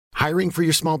Hiring for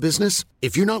your small business?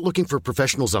 If you're not looking for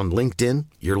professionals on LinkedIn,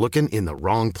 you're looking in the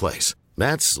wrong place.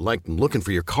 That's like looking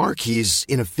for your car keys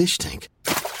in a fish tank.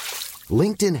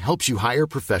 LinkedIn helps you hire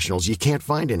professionals you can't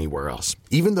find anywhere else,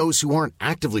 even those who aren't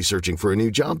actively searching for a new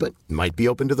job but might be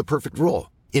open to the perfect role.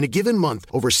 In a given month,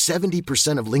 over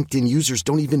 70% of LinkedIn users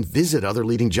don't even visit other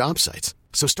leading job sites.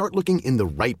 So start looking in the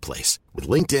right place. With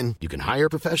LinkedIn, you can hire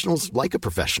professionals like a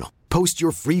professional. Post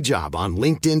your free job on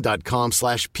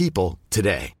linkedin.com/people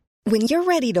today. When you're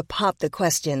ready to pop the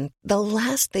question, the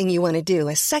last thing you want to do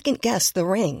is second-guess the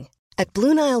ring. At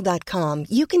BlueNile.com,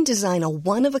 you can design a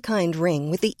one-of-a-kind ring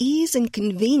with the ease and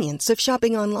convenience of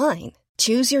shopping online.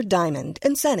 Choose your diamond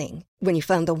and setting. When you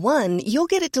find the one, you'll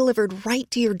get it delivered right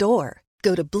to your door.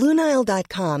 Go to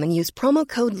BlueNile.com and use promo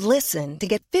code LISTEN to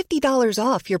get $50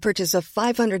 off your purchase of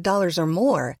 $500 or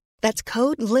more. That's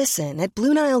code LISTEN at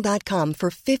BlueNile.com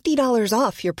for $50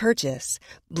 off your purchase.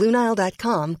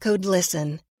 BlueNile.com, code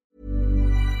LISTEN.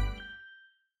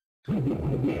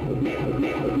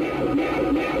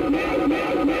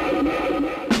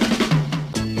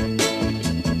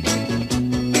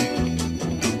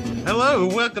 Hello,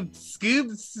 welcome to Scoop.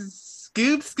 That's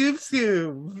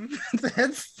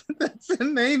the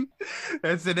name.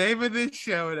 That's the name of this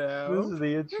show now. This is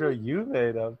the intro you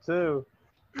made up too.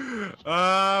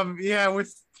 Yeah,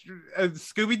 with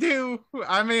Scooby-Doo.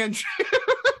 I'm Andrew.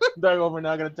 No, we're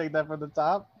not gonna take that from the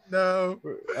top. No.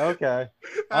 Okay.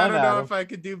 I don't know if I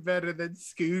could do better than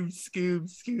Scoob. This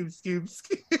is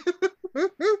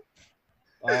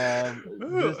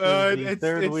the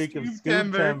third week of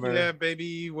Scoop-tember. Yeah,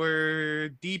 baby, we're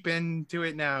deep into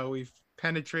it now. We've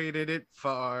penetrated it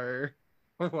far.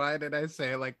 Why did I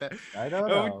say it like that? I don't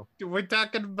know. We're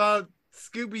talking about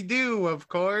Scooby-Doo, of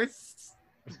course.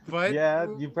 But yeah,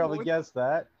 you probably guessed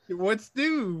that. What's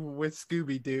new with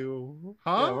Scooby-Doo?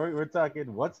 Huh? Yeah, we're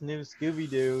talking what's new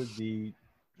Scooby-Doo, the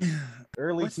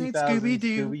early What's 2000s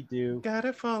Scooby-Doo.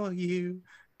 Gotta follow you.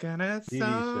 Gonna TV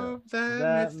solve show.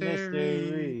 that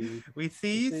mystery. We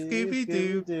see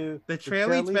Scooby-Doo. The trail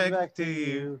leads back to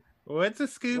you. What's a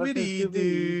Scooby-Doo?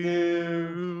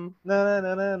 No.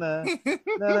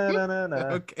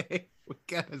 Okay, we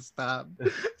gotta stop.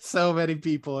 So many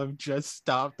people have just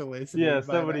stopped listening. Yeah,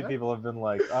 so many people have been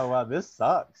like, oh wow, this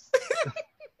sucks.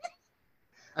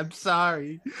 I'm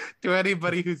sorry to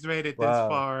anybody who's made it this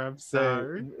far. I'm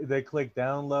sorry. They click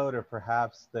download, or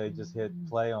perhaps they just hit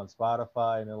play on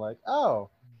Spotify and they're like,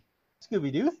 oh,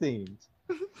 Scooby-Doo themed.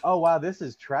 Oh wow, this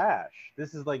is trash.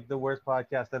 This is like the worst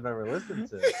podcast I've ever listened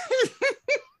to.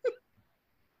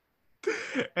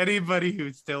 Anybody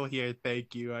who's still here,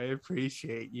 thank you. I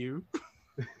appreciate you.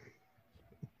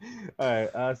 All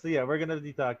right, so yeah, we're gonna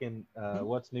be talking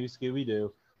what's new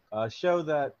Scooby-Doo, a show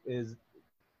that is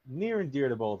near and dear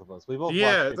to both of us. We've both watched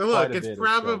it quite a bit. It's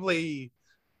probably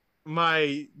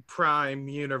my prime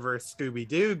universe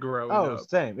Scooby-Doo growing up. Oh,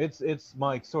 same. It's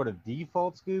my sort of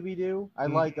default Scooby-Doo. I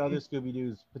like other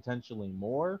Scooby-Doos potentially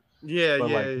more. Yeah, but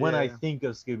yeah. When I think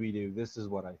of Scooby-Doo, this is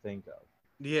what I think of.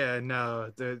 Yeah,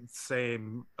 no, the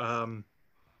same.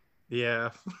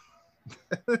 Yeah.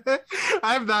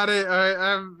 I'm not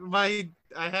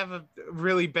I have a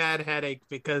really bad headache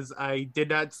because I did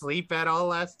not sleep at all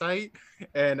last night,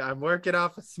 and I'm working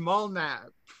off a small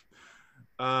nap.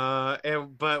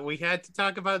 But we had to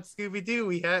talk about Scooby-Doo.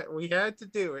 We had to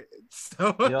do it.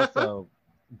 So he also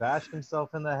bashed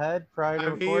himself in the head prior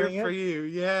to recording here for you.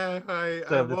 Yeah,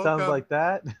 so if it sounds like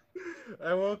that.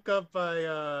 I woke up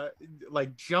by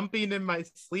like jumping in my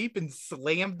sleep and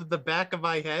slammed the back of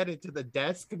my head into the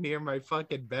desk near my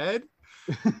fucking bed.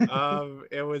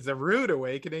 It was a rude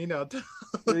awakening, I'll tell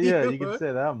yeah, you. You can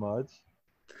say that much.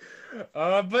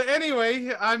 But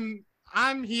anyway,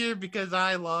 I'm here because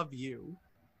I love you.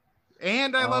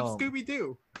 And I love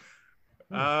Scooby-Doo.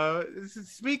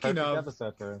 Speaking Perfect of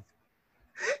episode for him.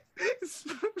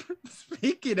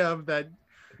 Speaking of that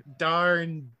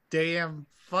damn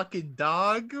fucking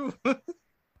dog.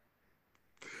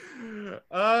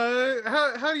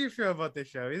 How do you feel about this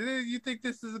show? You think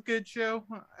this is a good show?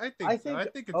 I think so. I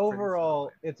think it's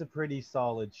overall it's a pretty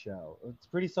solid show. It's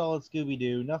pretty solid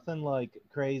Scooby-Doo. Nothing like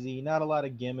crazy. Not a lot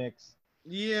of gimmicks.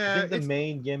 Yeah, I think the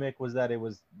main gimmick was that it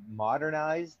was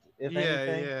modernized.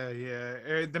 Anything.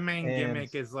 Yeah. The main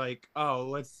gimmick is like, oh,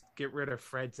 let's get rid of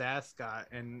Fred's ascot,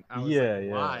 and I was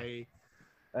why?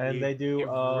 And they do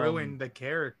ruin the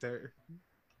character.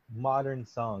 Modern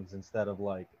songs instead of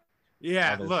like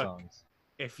look, songs.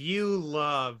 If you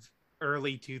love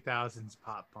early 2000s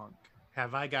pop punk,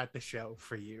 have I got the show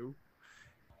for you?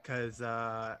 Because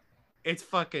it's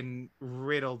fucking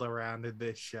riddled around in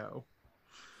this show.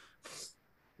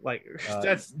 Like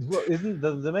That's isn't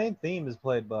the main theme is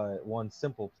played by One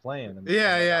Simple Plan.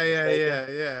 Yeah. It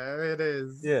Yeah.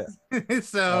 is.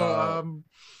 So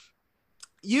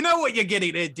you know what you're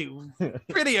getting into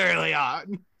pretty early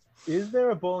on. Is there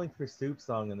a Bowling for Soup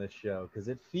song in this show? Because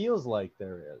it feels like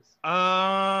there is.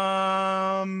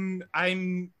 I'm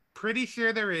pretty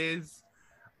sure there is.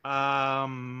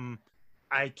 I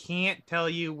can't tell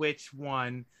you which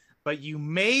one, but you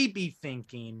may be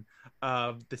thinking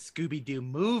of the Scooby-Doo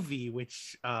movie,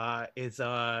 which is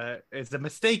a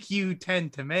mistake you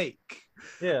tend to make.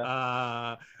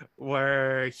 Yeah.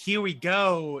 Where Here We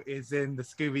Go is in the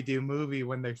Scooby-Doo movie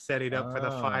when they're setting up for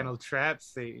the final trap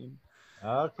scene.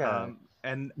 Okay.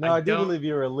 And no, I do believe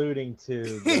you were alluding to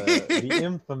the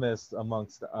infamous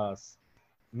amongst us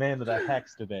Man of the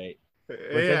Hex debate,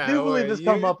 which I do believe has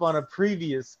come up on a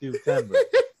previous Scoop-tember.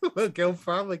 Look, it'll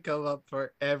probably come up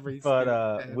for every.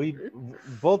 But we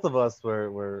both of us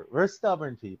we're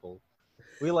stubborn people.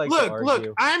 We like to argue.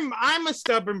 Look, I'm a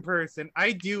stubborn person.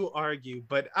 I do argue,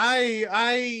 but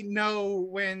I know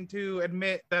when to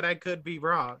admit that I could be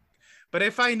wrong. But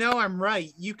if I know I'm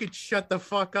right, you could shut the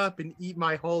fuck up and eat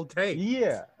my whole take.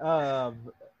 Yeah.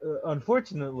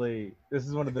 Unfortunately, this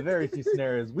is one of the very few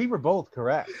scenarios we were both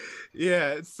correct.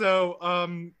 Yeah. So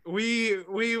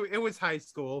it was high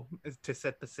school, to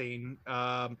set the scene.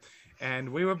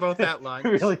 And we were both at lunch.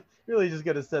 really just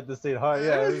gonna set the scene hard.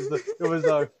 Yeah, it was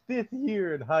our 5th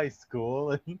year in high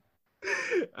school. And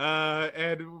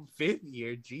 5th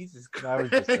year, Jesus Christ. I was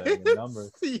just saying a number.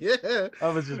 Yeah. I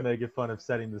was just making fun of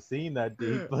setting the scene that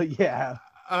deep, but yeah.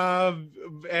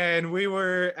 And we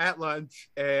were at lunch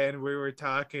and we were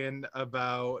talking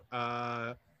about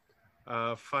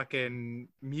fucking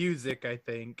music, I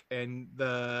think, and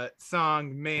the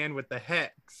song Man with the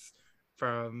Hex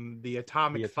from the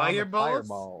Atomic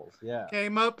Fireballs yeah,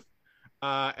 came up.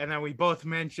 And then we both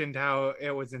mentioned how it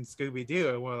was in Scooby-Doo,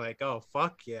 and we're like, oh,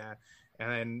 fuck yeah.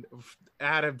 And then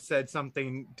Adam said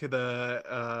something to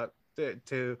the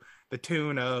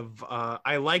tune of,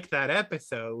 I like that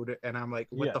episode. And I'm like,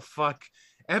 what the fuck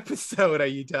episode are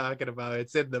you talking about?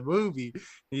 It's in the movie.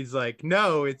 He's like,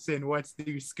 no, it's in What's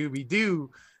New Scooby-Doo,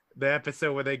 the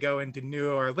episode where they go into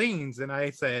New Orleans. And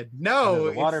I said,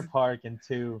 no. The water park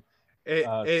into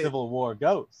Civil War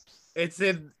Ghosts. It's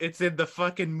in the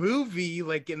fucking movie,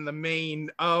 like in the main.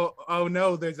 Oh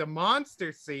no, there's a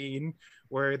monster scene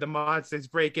where the monsters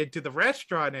break into the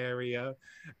restaurant area,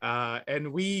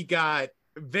 and we got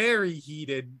very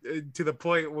heated to the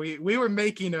point we were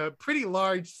making a pretty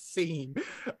large scene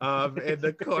in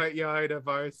the courtyard of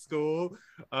our school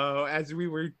as we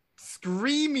were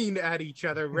screaming at each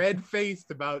other, red-faced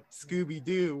about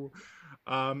Scooby-Doo.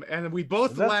 And we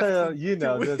both left.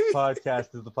 This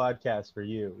podcast is the podcast for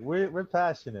you. We're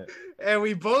passionate, and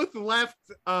we both left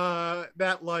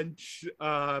that lunch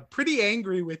pretty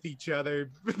angry with each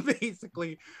other,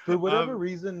 basically. For whatever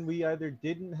reason, we either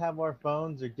didn't have our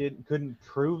phones or couldn't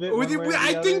prove it.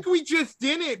 I think we just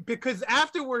didn't, because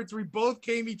afterwards we both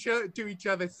came to each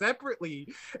other separately,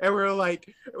 and we were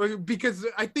like, because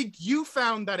I think you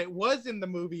found that it was in the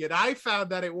movie, and I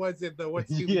found that it was in the What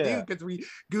You Do, because we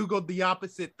Googled the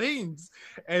opposite things,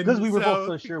 and because we were both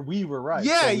so sure we were right.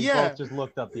 We both just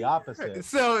looked up the opposite.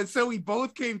 So we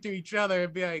both came to each other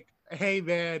and be like, hey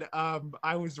man,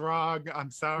 I was wrong,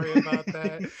 I'm sorry about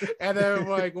that. And then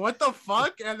we're like, what the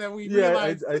fuck? And then we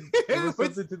realized it was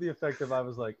something to the effect of, I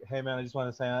was like, hey man, I just want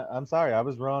to say I'm sorry, I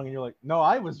was wrong. And you're like, no,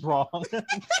 I was wrong.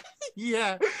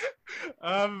 Yeah.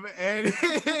 And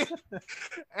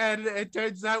it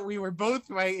turns out we were both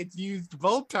right. It's used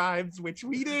both times, which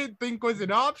we didn't think was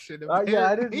an option. Yeah,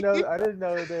 I didn't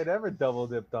know they'd ever double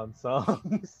dipped on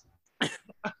songs.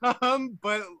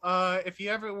 But if you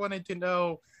ever wanted to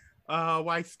know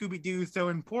why Scooby-Doo is so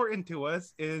important to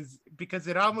us, is because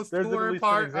it almost tore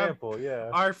apart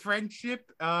our friendship,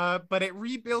 but it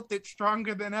rebuilt it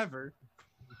stronger than ever.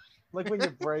 Like when you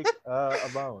break a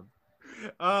bone.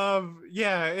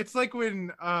 Yeah, it's like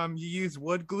when you use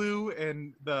wood glue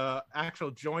and the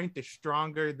actual joint is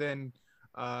stronger than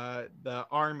the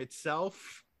arm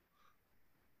itself.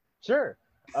 Sure.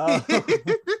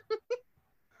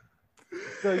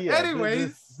 So yeah,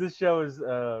 anyways, this show is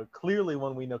clearly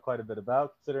one we know quite a bit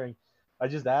about, considering I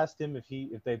just asked him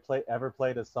if they ever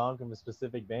played a song from a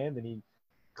specific band, and he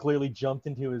clearly jumped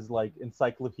into his like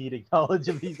encyclopedic knowledge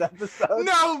of these episodes.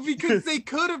 No, because they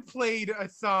could have played a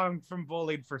song from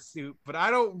Bowling for Soup, but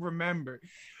I don't remember.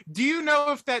 Do you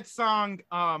know if that song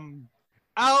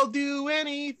I'll Do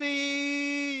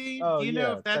Anything? Do you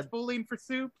know if that's Bowling for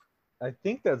Soup? I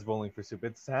think that's Bowling for Soup.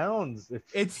 It sounds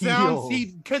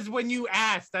because when you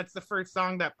asked, that's the first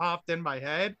song that popped in my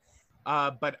head.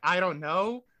 But I don't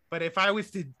know. But if I was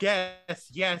to guess,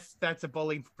 yes, that's a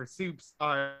Bowling for Soups.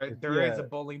 There is a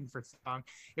Bowling for song.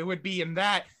 It would be in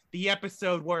that the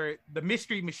episode where the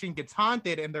mystery machine gets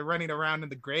haunted and they're running around in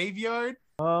the graveyard.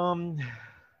 Okay.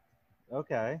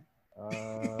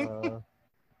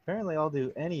 Apparently, I'll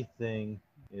do anything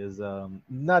is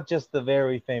not just the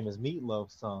very famous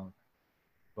Meatloaf song,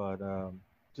 but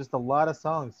just a lot of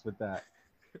songs with that.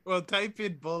 Well, type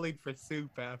in Bowling for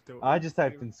Soup afterwards. I just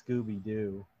typed in Scooby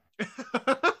Doo.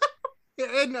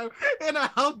 and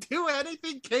I'll do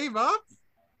anything came up.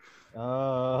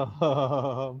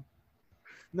 No.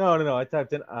 I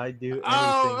typed in I do anything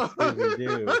Scooby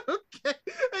Doo. Okay.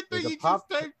 I thought you just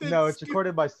typed in. No, it's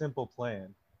recorded by Simple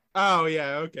Plan. Oh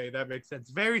yeah, okay, that makes sense.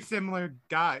 Very similar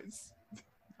guys.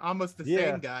 Almost the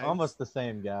same guy. Almost the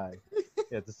same guy.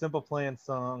 Yeah, it's a Simple Plan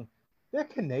song. They're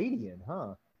Canadian,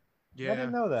 huh? Yeah. I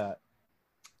didn't know that.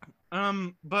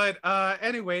 But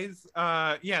anyways,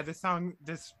 yeah, this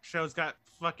show's got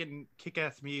fucking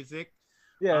kick-ass music.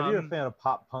 Yeah, if you're a fan of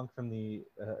pop punk from the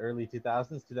early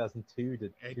 2000s, 2002 to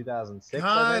 2006.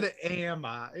 God, am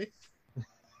I?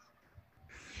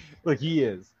 Look, he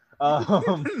is.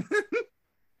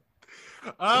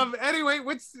 Anyway,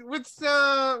 what's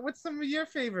some of your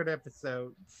favorite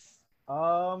episodes?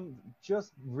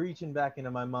 Just reaching back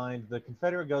into my mind, the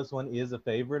Confederate Ghost one is a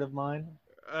favorite of mine.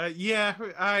 Yeah,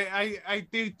 I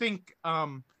do think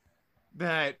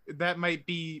that might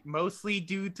be mostly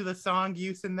due to the song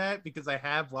use in that, because I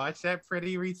have watched that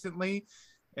pretty recently,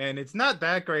 and it's not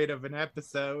that great of an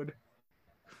episode.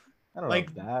 I don't know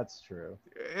if that's true.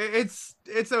 It's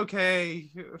okay.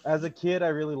 As a kid, I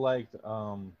really liked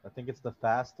I think it's The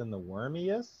Fast and the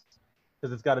Wormiest,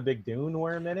 because it's got a big dune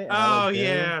worm in it. Oh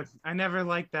yeah, I never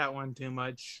liked that one too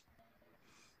much.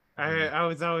 I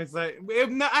was always like,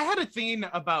 I had a thing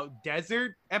about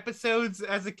desert episodes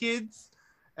as a kid.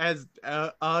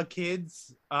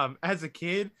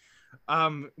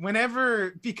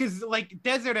 Whenever, because like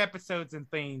desert episodes and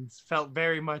things felt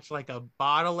very much like a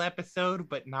bottle episode,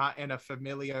 but not in a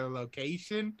familiar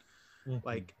location. Mm-hmm.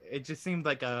 Like it just seemed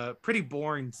like a pretty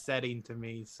boring setting to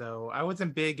me, so I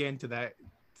wasn't big into that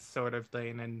sort of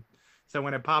thing. And so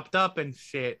when it popped up and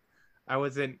shit, I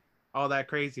wasn't all that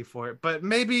crazy for it. But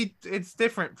maybe it's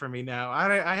different for me now.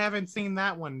 I haven't seen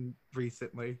that one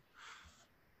recently.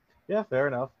 Yeah, fair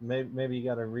enough. Maybe you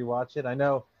got to rewatch it. I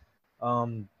know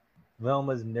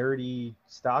Velma's nerdy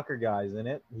stalker guy's in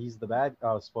it. He's the bad.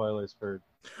 Oh, spoilers for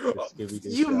Scooby-Doo.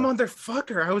 You show.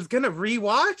 Motherfucker! I was gonna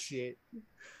rewatch it.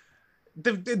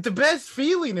 The best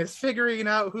feeling is figuring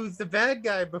out who's the bad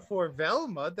guy before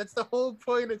Velma. That's the whole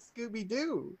point of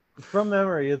Scooby-Doo. From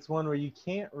memory, it's one where you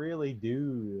can't really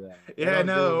do that. Yeah, I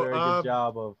know. Do a very good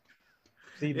job of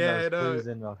seeing those clues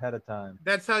in ahead of time.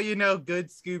 That's how you know good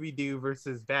Scooby-Doo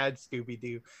versus bad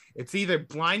Scooby-Doo. It's either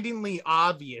blindingly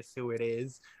obvious who it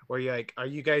is, or you're like, are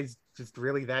you guys just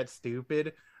really that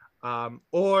stupid?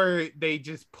 Or they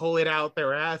just pull it out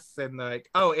their ass and like,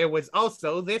 oh, it was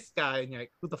also this guy, and you're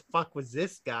like, who the fuck was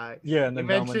this guy? Yeah, and then you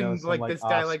mentioned like this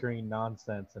guy, like screen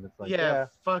nonsense, and it's like, yeah,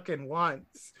 fucking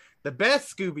once. The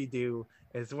best Scooby-Doo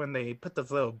is when they put those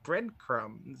little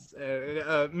breadcrumbs,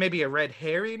 maybe a red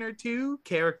herring or two.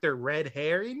 Character Red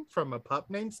Herring from a pup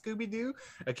named Scooby-Doo,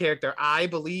 a character I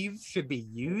believe should be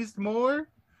used more.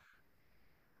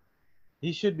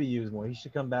 He should be used more. He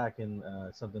should come back in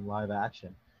something live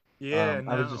action. Yeah,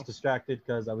 I was just distracted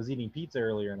because I was eating pizza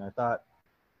earlier, and I thought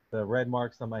the red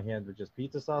marks on my hand were just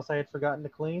pizza sauce I had forgotten to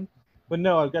clean. But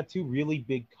no, I've got two really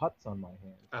big cuts on my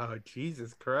hand. Oh,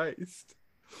 Jesus Christ.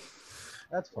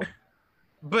 That's fun.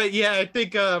 But yeah, I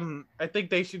think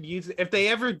they should use it. If they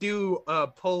ever do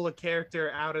pull a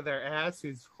character out of their ass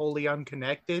who's wholly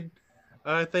unconnected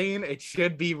thing, it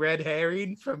should be Red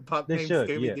Herring from Pup Named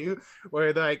Scooby-Doo,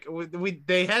 where like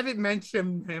they haven't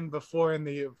mentioned him before in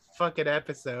the fucking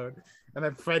episode, and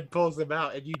then Fred pulls him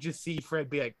out, and you just see Fred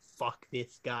be like, "Fuck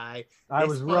this guy! I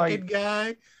was right,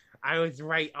 guy. I was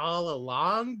right all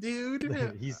along,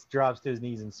 dude." He drops to his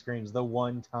knees and screams, "The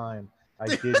one time I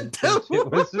didn't think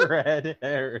it was Red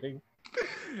Herring."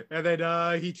 And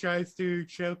then he tries to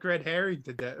choke Red Herring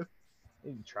to death.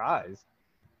 He tries.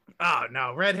 Oh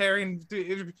no, Red Herring.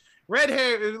 Red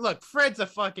Herring. Look, Fred's a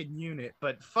fucking unit,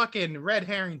 but fucking Red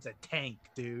Herring's a tank,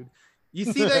 dude. You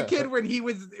see that kid when he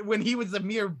was a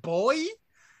mere boy?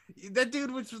 That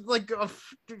dude was like a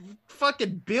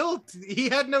fucking built. He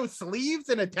had no sleeves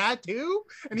and a tattoo,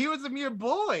 and he was a mere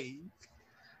boy.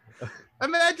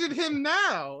 Imagine him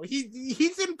now.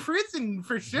 He's in prison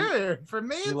for sure for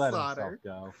manslaughter. He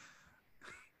let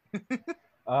himself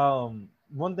go.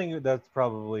 One thing that's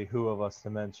probably who of us to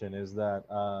mention is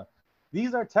that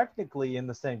these are technically in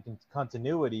the same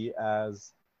continuity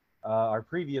as our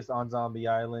previous On Zombie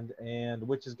Island, and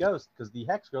Witch's Ghost, because the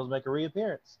Hex Girls make a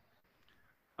reappearance.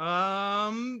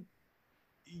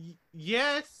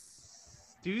 Yes.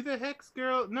 Do the Hex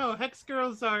Girl? No, Hex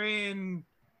Girls are in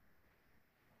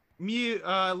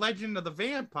Legend of the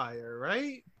Vampire,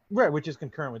 right? Right, which is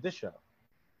concurrent with this show.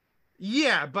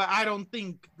 Yeah, but I don't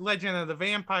think Legend of the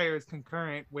Vampire is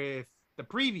concurrent with the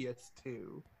previous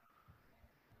two.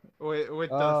 With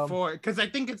the four, because I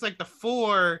think it's like the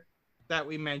four that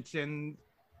we mentioned,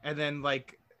 and then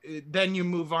like then you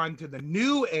move on to the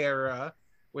new era,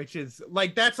 which is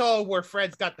like that's all where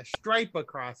Fred's got the stripe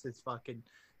across his fucking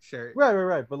shirt.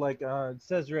 Right. But like it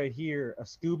says right here, a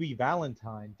Scooby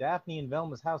Valentine, Daphne and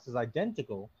Velma's house is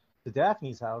identical to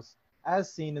Daphne's house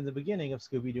as seen in the beginning of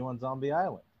Scooby-Doo on Zombie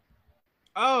Island.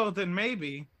 Oh, then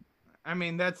maybe. I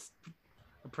mean, that's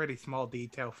a pretty small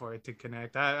detail for it to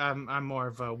connect. I'm more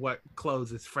of a what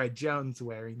clothes is Fred Jones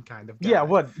wearing kind of guy. Yeah,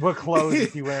 what clothes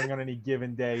is he wearing on any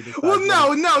given day? Well,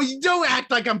 no, you don't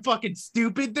act like I'm fucking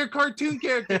stupid. They're cartoon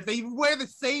characters. They wear the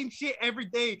same shit every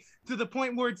day to the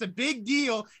point where it's a big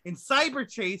deal in Cyber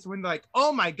Chase when like,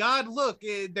 oh my god, look,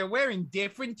 they're wearing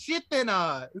different shit than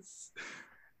us.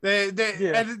 And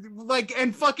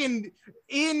fucking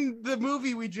in the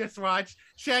movie we just watched,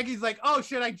 Shaggy's like, oh,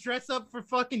 should I dress up for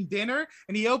fucking dinner?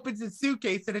 And he opens his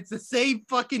suitcase and it's the same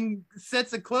fucking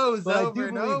sets of clothes over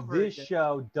and over. This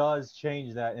show does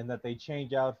change that in that they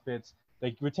change outfits.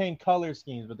 They retain color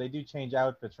schemes, but they do change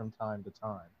outfits from time to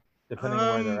time, depending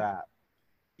on where they're at.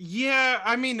 Yeah,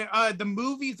 I mean, the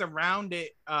movies around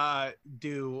it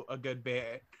do a good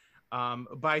bit.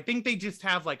 But I think they just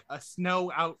have like a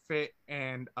snow outfit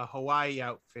and a Hawaii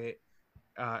outfit,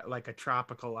 like a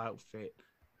tropical outfit.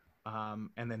 And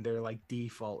then they're like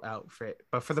default outfit.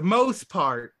 But for the most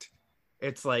part,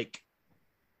 it's like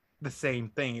the same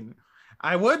thing.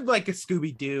 I would like a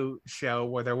Scooby-Doo show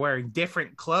where they're wearing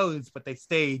different clothes, but they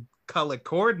stay color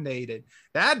coordinated.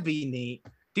 That'd be neat.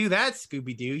 Do that,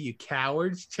 Scooby-Doo, you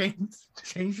cowards.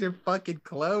 Change your fucking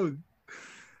clothes.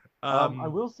 I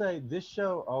will say this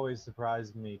show always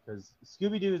surprised me because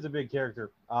Scooby-Doo is a big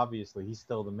character. Obviously, he's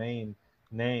still the main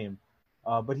name,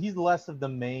 but he's less of the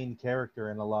main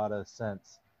character in a lot of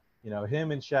sense. You know,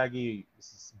 him and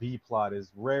Shaggy's B plot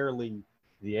is rarely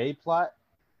the A plot,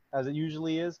 as it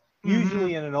usually is. Mm-hmm.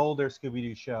 Usually in an older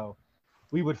Scooby-Doo show,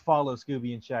 we would follow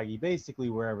Scooby and Shaggy basically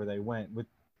wherever they went, with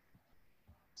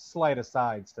slight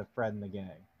asides to Fred and the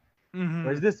gang. Mm-hmm.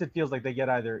 Whereas this, it feels like they get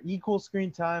either equal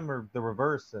screen time or the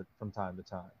reverse from time to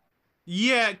time.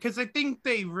 Yeah, because I think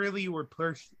they really were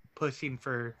pushing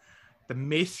for the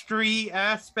mystery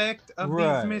aspect of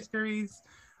these mysteries.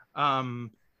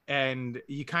 And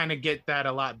you kind of get that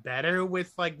a lot better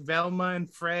with like Velma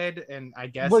and Fred, and I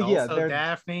guess also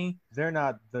Daphne. They're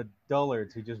not the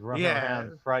dullards who just run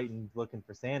around frightened looking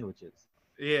for sandwiches.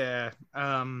 Yeah.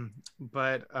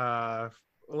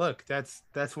 Look, that's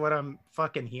what I'm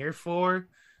fucking here for.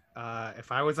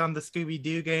 If I was on the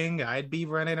Scooby-Doo gang, I'd be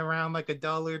running around like a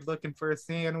dullard looking for a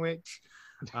sandwich.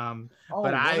 But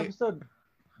one episode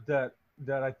that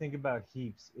I think about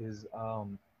heaps is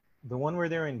the one where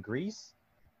they're in Greece,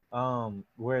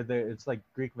 where it's like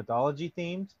Greek mythology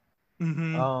themed.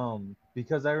 Mm-hmm.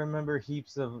 Because I remember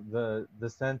heaps of the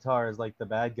centaur is like the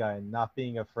bad guy and not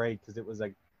being afraid because it was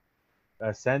like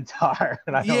a centaur,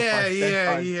 and I don't find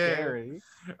centaurs scary.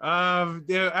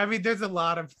 I mean, there's a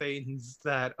lot of things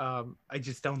that I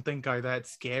just don't think are that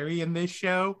scary in this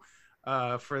show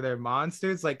for their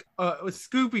monsters. Like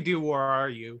Scooby-Doo, Where Are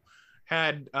You?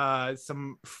 Had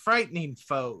some frightening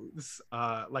foes.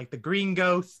 Like the Green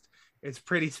Ghost is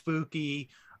pretty spooky.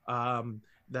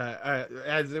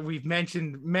 As we've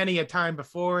mentioned many a time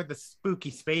before, the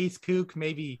spooky Space Kook,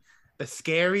 maybe the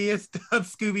scariest of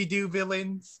Scooby-Doo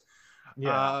villains.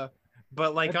 Yeah,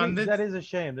 but like that is a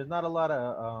shame. There's not a lot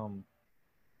of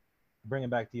bringing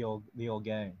back the old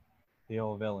gang, the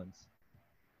old villains.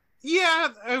 Yeah,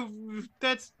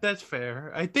 that's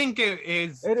fair. I think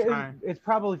it's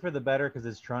probably for the better because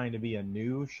it's trying to be a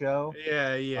new show.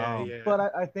 Yeah.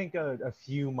 But I think a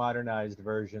few modernized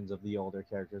versions of the older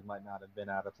characters might not have been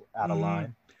out of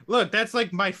line. Look, that's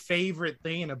like my favorite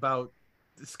thing about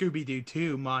Scooby-Doo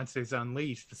 2: Monsters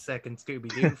Unleashed, the second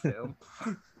Scooby-Doo film.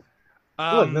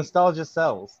 Look, nostalgia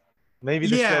sells. Maybe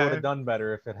the show would have done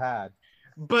better if it had.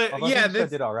 But although this show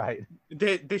did all right.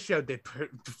 This show did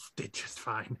just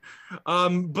fine.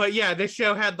 But yeah, this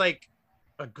show had like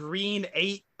a green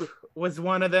ape was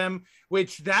one of them,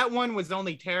 which that one was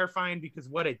only terrifying because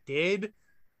what it did,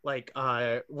 like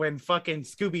when fucking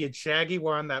Scooby and Shaggy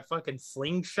were on that fucking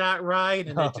slingshot ride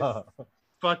and it just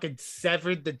fucking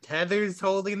severed the tethers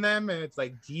holding them, and it's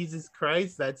like, Jesus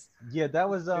Christ, that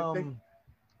was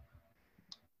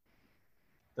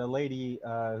the lady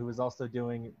who was also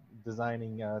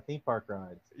designing theme park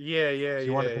rides. Yeah.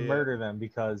 She wanted to murder them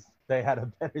because they had a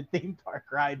better theme park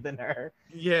ride than her.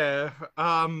 Yeah.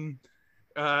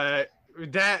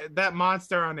 That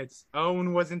monster on its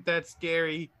own wasn't that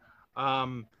scary.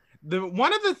 The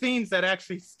one of the things that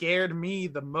actually scared me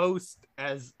the most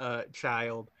as a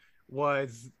child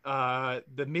was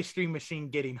the mystery machine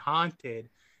getting haunted,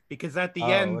 because at the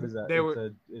end what is that? there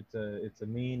were It's a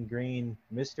mean green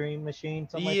mystery machine,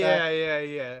 something like yeah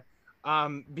that.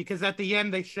 yeah. Because at the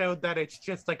end they showed that it's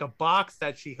just like a box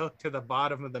that she hooked to the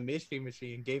bottom of the mystery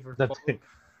machine, gave her full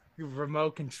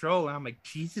remote control, and I'm like,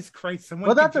 Jesus Christ, someone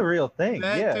Well, that's could a real thing.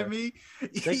 that Yeah, to me.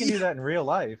 they can do that in real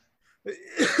life.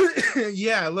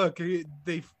 Yeah, look,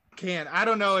 they can't. I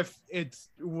don't know if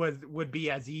would be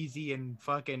as easy in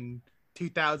fucking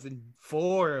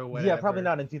 2004 or whatever. Yeah, probably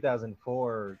not in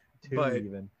 2004 or 2 But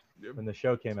even when the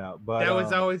show came out. But that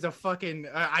was always a fucking.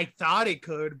 I thought it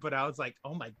could, but I was like,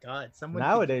 oh my god, someone.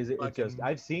 Nowadays, it's fucking... just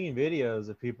I've seen videos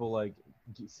of people like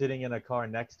sitting in a car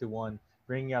next to one,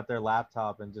 bringing out their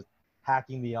laptop and just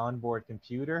hacking the onboard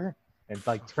computer and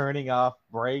like turning off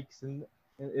brakes, and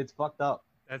it's fucked up.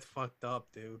 That's fucked up,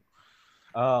 dude.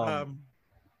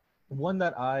 One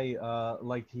that I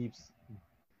like heaps,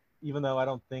 even though I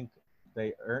don't think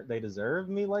they deserve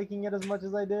me liking it as much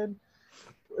as I did.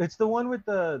 It's the one with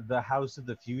the House of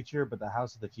the Future, but the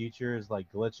House of the Future is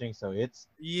like glitching, so it's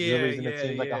the reason it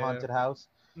seems like a haunted house.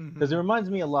 Because it reminds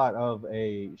me a lot of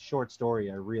a short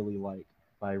story I really like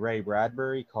by Ray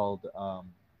Bradbury called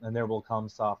 "And There Will Come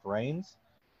Soft Rains,"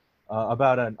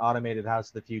 about an automated House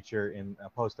of the Future in a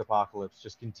post-apocalypse,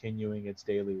 just continuing its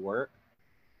daily work.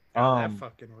 That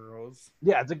fucking rules.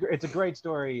 Yeah, it's a great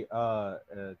story.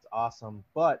 It's awesome,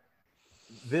 but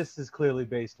this is clearly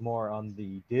based more on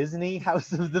the Disney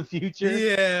House of the Future.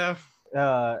 Yeah.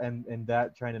 And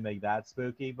that trying to make that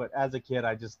spooky. But as a kid,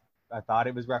 I thought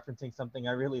it was referencing something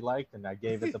I really liked, and I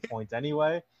gave it the points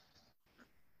anyway.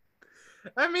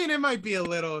 I mean, it might be a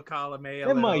little column A,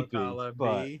 it might be, column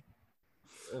but B.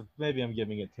 Maybe I'm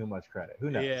giving it too much credit. Who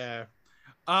knows? Yeah.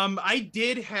 I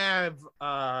did have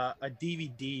a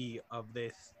DVD of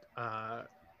this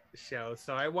show,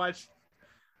 so I watched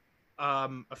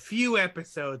a few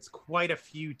episodes quite a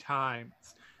few times.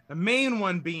 The main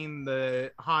one being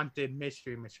the Haunted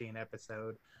Mystery Machine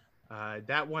episode.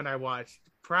 That one I watched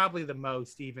probably the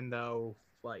most, even though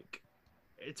like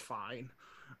it's fine.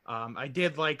 I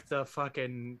did like the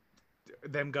fucking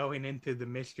them going into the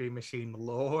Mystery Machine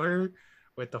lore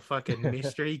with the fucking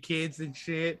mystery kids and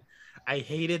shit. I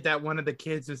hated that one of the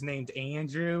kids was named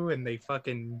Andrew and they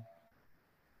fucking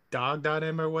dogged on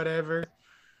him or whatever.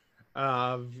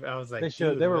 I was like,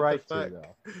 they were right to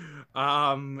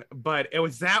though. But it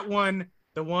was that one,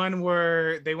 the one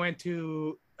where they went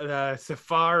to the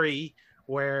safari,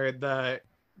 where the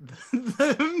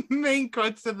main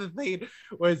crux of the thing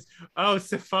was,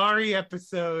 safari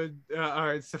episode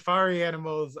or safari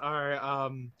animals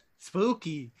are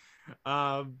spooky.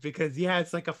 Because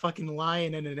it's like a fucking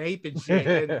lion and an ape and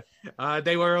shit. And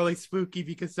they were only spooky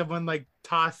because someone like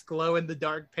tossed glow in the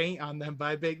dark paint on them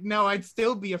by no, I'd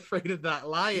still be afraid of that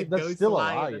lion. That's still a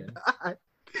lion.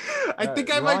 I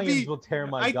think I might be. Will tear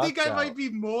my I think I out. might be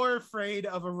more afraid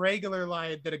of a regular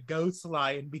lion than a ghost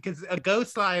lion, because a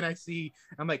ghost lion I see,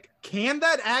 I'm like, can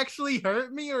that actually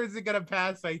hurt me, or is it gonna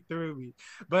pass right through me?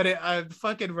 But a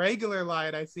fucking regular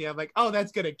lion I see, I'm like, oh,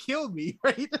 that's gonna kill me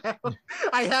right now.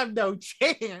 I have no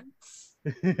chance.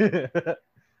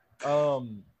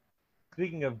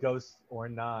 Speaking of ghosts or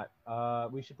not,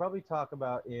 we should probably talk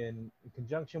about in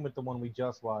conjunction with the one we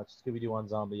just watched, Scooby-Doo on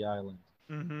Zombie Island.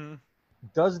 Mm-hmm.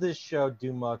 Does this show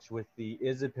do much with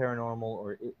is it paranormal,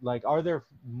 or are there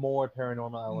more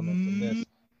paranormal elements in this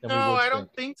than we would No, I think?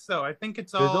 don't think so. I think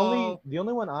it's the only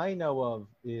one I know of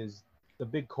is the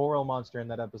big coral monster in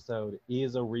that episode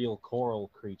is a real coral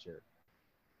creature.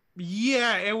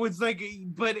 Yeah, it was like,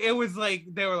 but it was like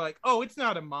they were like, oh, it's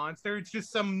not a monster, it's just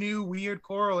some new weird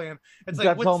coral animal. It's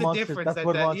like, what's the difference? That's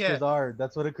what monsters are.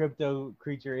 That's what a crypto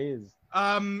creature is.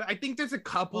 I think there's a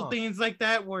couple things like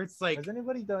that where it's like, has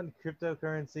anybody done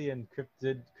cryptocurrency and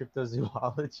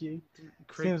cryptozoology?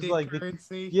 Seems like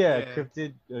currency?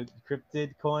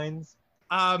 Cryptid coins.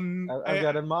 I've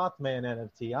got a Mothman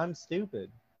NFT. I'm stupid.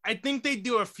 I think they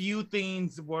do a few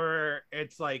things where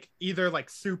it's like either like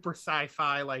super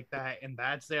sci-fi like that, and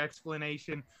that's the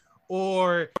explanation,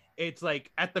 or it's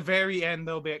like at the very end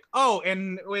they'll be like, oh,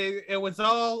 and it was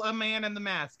all a man in the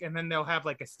mask, and then they'll have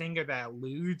like a stinger that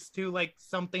alludes to like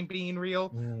something being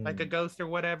real, like a ghost or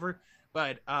whatever.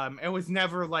 But it was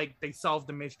never like they solved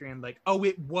the mystery and like, oh,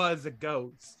 it was a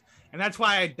ghost. And that's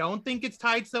why I don't think it's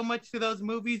tied so much to those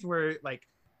movies where like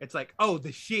it's like, oh,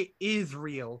 the shit is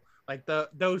real. Like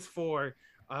those four,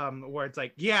 where it's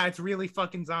like, yeah, it's really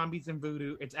fucking zombies and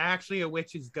voodoo. It's actually a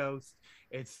witch's ghost.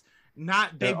 It's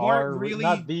not, they weren't really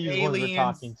not these aliens. ones we're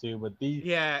talking to, but these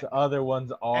the other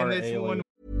ones are aliens.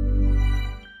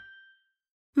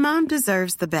 Mom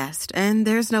deserves the best, and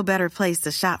there's no better place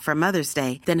to shop for Mother's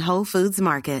Day than Whole Foods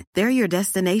Market. They're your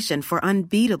destination for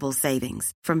unbeatable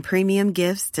savings, from premium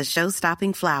gifts to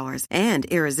show-stopping flowers and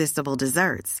irresistible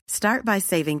desserts. Start by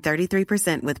saving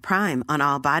 33% with Prime on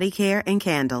all body care and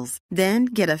candles. Then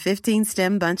get a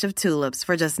 15-stem bunch of tulips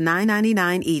for just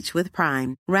 $9.99 each with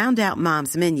Prime. Round out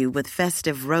Mom's menu with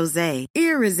festive rosé,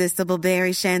 irresistible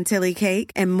berry chantilly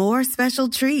cake, and more special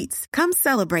treats. Come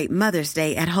celebrate Mother's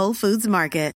Day at Whole Foods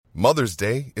Market. Mother's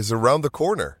Day is around the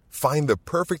corner. Find the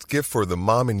perfect gift for the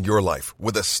mom in your life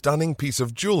with a stunning piece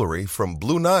of jewelry from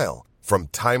Blue Nile. From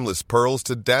timeless pearls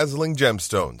to dazzling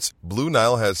gemstones, Blue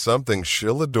Nile has something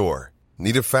she'll adore.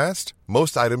 Need it fast?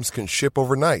 Most items can ship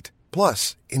overnight.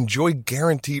 Plus, enjoy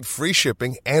guaranteed free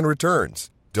shipping and returns.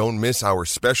 Don't miss our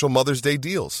special Mother's Day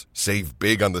deals. Save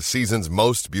big on the season's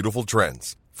most beautiful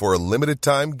trends. For a limited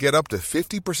time, get up to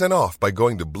 50% off by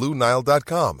going to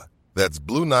BlueNile.com. That's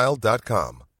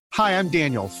BlueNile.com. Hi, I'm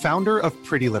Daniel, founder of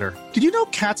Pretty Litter. Did you know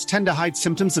cats tend to hide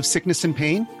symptoms of sickness and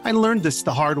pain? I learned this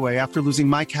the hard way after losing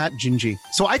my cat, Gingy.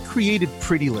 So I created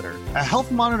Pretty Litter, a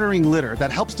health monitoring litter that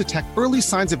helps detect early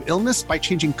signs of illness by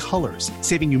changing colors,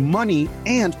 saving you money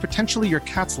and potentially your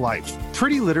cat's life.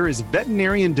 Pretty Litter is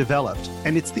veterinarian developed,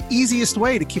 and it's the easiest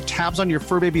way to keep tabs on your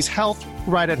fur baby's health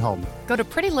right at home. Go to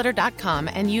prettylitter.com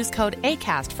and use code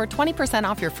ACAST for 20%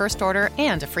 off your first order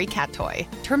and a free cat toy.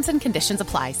 Terms and conditions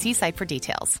apply. See site for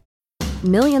details.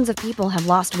 Millions of people have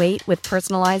lost weight with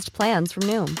personalized plans from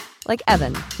Noom. Like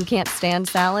Evan, who can't stand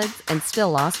salads and still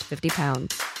lost 50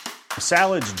 pounds.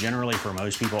 Salads generally for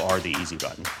most people are the easy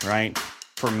button, right?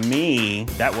 For me,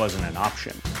 that wasn't an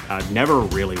option. I never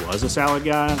really was a salad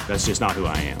guy. That's just not who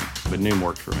I am. But Noom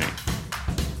worked for me.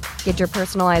 Get your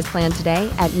personalized plan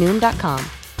today at Noom.com.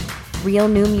 Real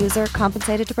Noom user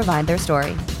compensated to provide their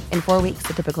story. In 4 weeks,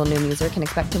 the typical Noom user can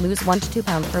expect to lose 1 to 2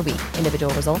 pounds per week.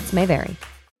 Individual results may vary.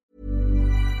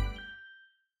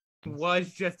 Was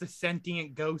just a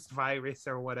sentient ghost virus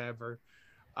or whatever.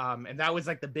 And that was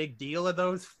like the big deal of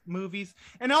those movies.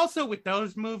 And also with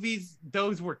those movies,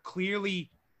 those were clearly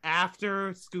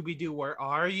after Scooby-Doo, Where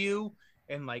Are You?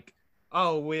 And like,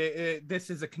 oh,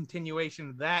 this is a continuation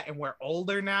of that, and we're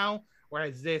older now.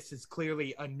 Whereas this is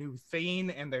clearly a new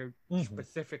thing, and they're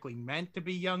specifically meant to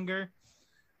be younger.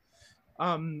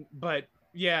 But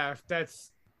yeah,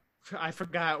 I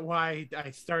forgot why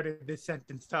I started this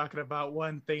sentence talking about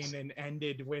one thing and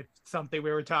ended with something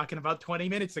we were talking about 20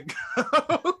 minutes ago.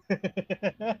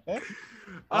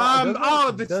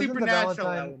 The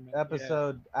supernatural the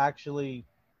episode actually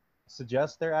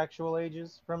suggest their actual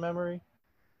ages from memory?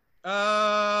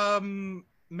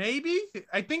 Maybe.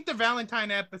 I think the Valentine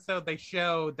episode, they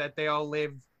show that they all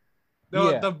live.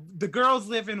 The girls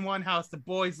live in one house, the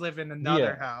boys live in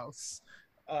another house.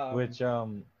 Which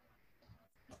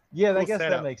yeah, I guess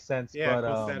that makes sense. Yeah,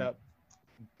 but cool setup.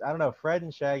 I don't know. Fred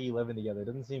and Shaggy living together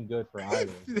doesn't seem good for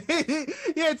either.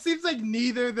 Yeah, it seems like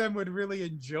neither of them would really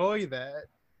enjoy that.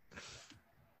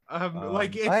 I've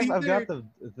got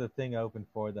the thing open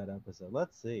for that episode.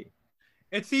 Let's see.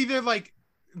 It's either like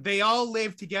they all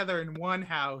live together in one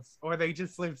house, or they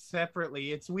just live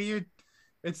separately. It's weird.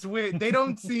 It's weird. They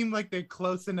don't seem like they're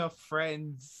close enough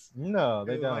friends. No,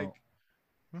 they don't.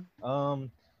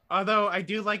 Although I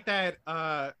do like that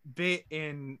bit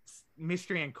in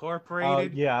Mystery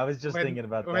Incorporated. Yeah, I was just thinking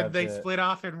about that. Where they split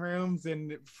off in rooms,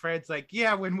 and Fred's like,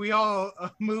 yeah, when we all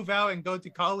move out and go to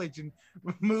college and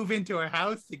move into a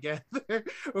house together,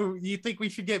 you think we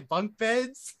should get bunk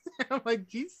beds? I'm like,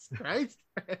 Jesus Christ,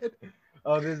 Fred.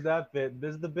 Oh, there's that bit.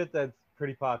 There's the bit that's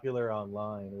pretty popular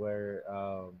online where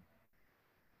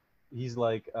he's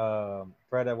like,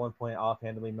 Fred at one point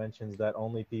offhandedly mentions that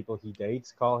only people he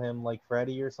dates call him like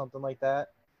Freddy or something like that.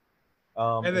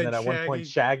 And then at one point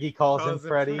Shaggy calls him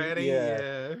Freddy.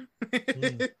 Yeah.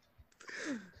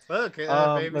 Look,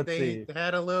 maybe they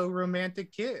had a little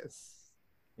romantic kiss.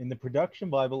 In the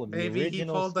production Bible of the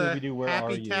original Scooby-Doo, Where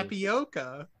Are You?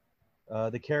 Tapioca.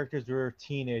 The characters were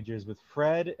teenagers, with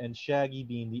Fred and Shaggy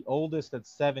being the oldest at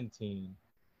 17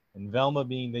 and Velma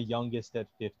being the youngest at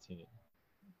 15.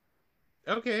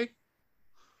 Okay.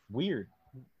 Weird.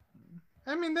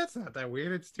 I mean, that's not that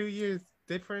weird. It's 2 years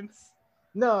difference.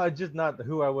 No, just not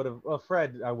who I would have. Well,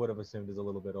 Fred, I would have assumed is a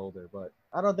little bit older, but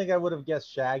I don't think I would have guessed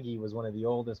Shaggy was one of the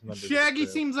oldest members. Shaggy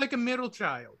seems like a middle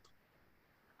child.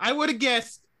 I would have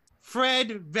guessed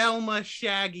Fred, Velma,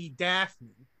 Shaggy,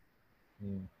 Daphne.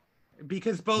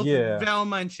 because both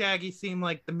Velma and Shaggy seem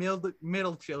like the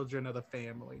middle children of the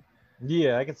family.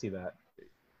 Yeah, I can see that.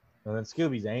 And then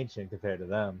Scooby's ancient compared to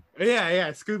them. Yeah,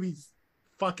 Scooby's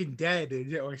fucking dead,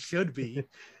 or should be.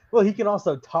 Well, he can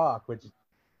also talk, which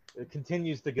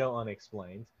continues to go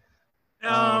unexplained.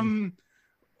 I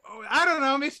don't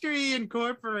know. Mystery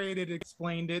Incorporated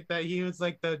explained it, that he was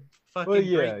like the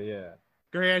fucking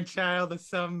grandchild of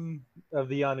some of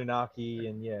the Anunnaki,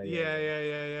 and yeah.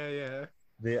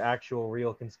 The actual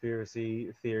real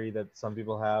conspiracy theory that some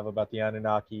people have about the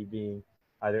Anunnaki being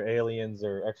either aliens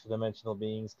or extra-dimensional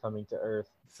beings coming to Earth.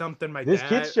 Something my this dad.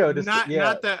 kid showed us. Not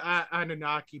the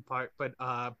Anunnaki part, but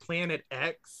Planet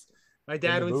X. My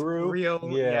dad was real.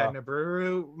 Yeah,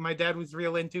 Nibiru. My dad was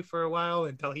real into for a while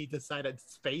until he decided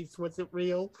space wasn't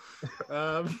real.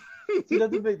 See,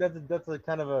 that's a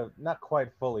kind of a, not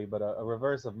quite fully, but a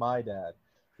reverse of my dad,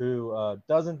 who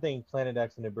doesn't think Planet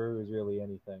X and Nibiru is really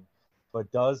anything,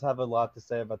 but does have a lot to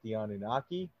say about the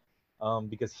Anunnaki.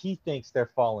 Because he thinks they're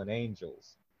fallen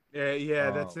angels.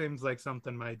 That seems like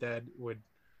something my dad would,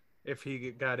 if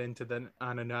he got into the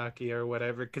Anunnaki or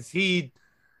whatever, because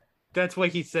that's what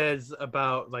he says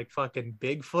about like fucking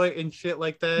Bigfoot and shit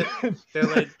like that. They're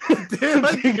like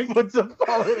Bigfoot's a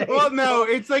fallen angel. Well, no,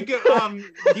 it's like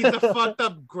he's a fucked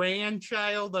up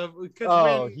grandchild of,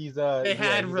 because they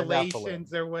had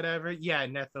relations or whatever. Yeah,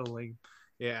 Nephilim.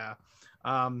 Yeah,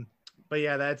 but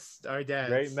yeah, that's our dad.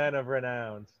 Great men of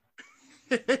renown.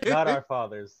 Not our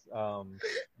fathers,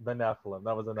 the Nephilim.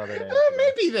 That was another name.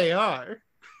 Maybe they are.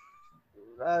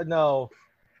 No.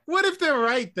 What if they're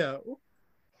right, though?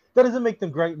 That doesn't make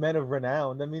them great men of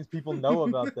renown. That means people know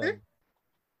about them.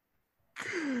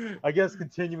 I guess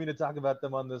continuing to talk about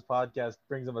them on this podcast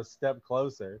brings them a step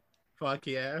closer. Fuck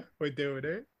yeah, we're doing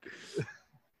it.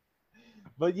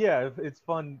 But yeah, it's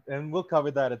fun, and we'll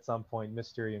cover that at some point.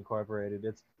 Mystery Incorporated.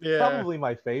 It's probably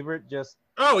my favorite. It's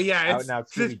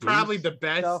probably the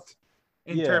best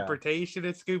interpretation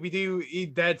of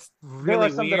Scooby-Doo. That's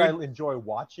really some weird. That I enjoy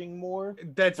watching more.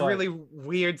 That's really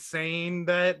weird saying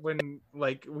that when,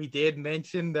 like, we did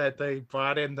mention that they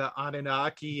brought in the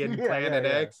Anunnaki and Planet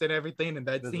X and everything, and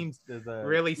that seems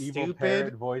really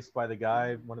stupid. Voiced by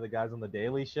one of the guys on the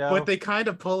Daily Show. But they kind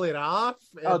of pull it off.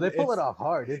 Oh, they pull it off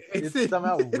hard. It's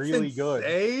somehow really good.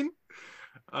 Insane.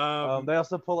 They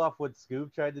also pull off what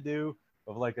Scoob tried to do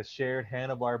of like a shared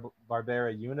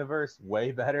Hanna-Barbera universe,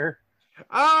 way better.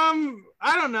 I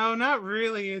don't know, not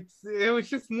really. It was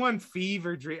just one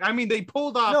fever dream. I mean, they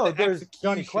pulled off the execution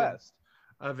Johnny Quest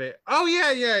of it. Oh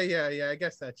yeah. I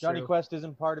guess that's Johnny true. Quest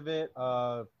isn't part of it.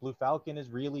 Blue Falcon is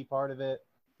really part of it.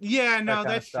 Yeah, no,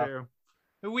 that's true.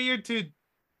 Weird to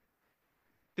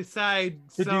decide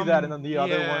to do that, and then the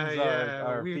other ones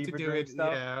are weird fever to do dream it.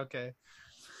 stuff. Yeah, okay.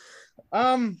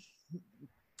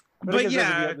 But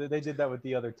yeah, they did that with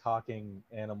the other talking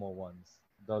animal ones.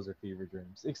 Those are fever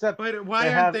dreams. Except but why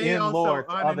they aren't have they in also lore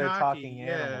Anunnaki? other talking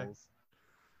animals.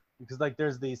 Because like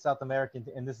there's the South American,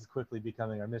 and this is quickly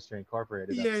becoming our Mystery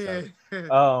Incorporated episode.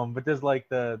 But there's like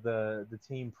the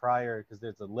team prior, because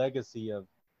there's a legacy of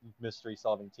mystery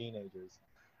solving teenagers.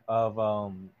 Of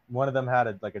one of them had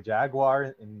a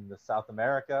Jaguar in the South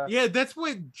America. Yeah, that's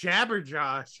what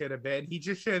Jabberjaw should have been. He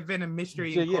just should have been a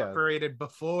Mystery Incorporated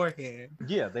beforehand.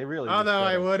 Yeah, they really. Although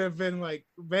I would have been like,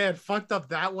 man, fucked up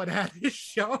that one had his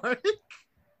shark.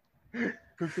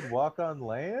 Who could walk on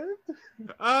land?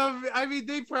 I mean,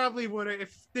 they probably would have,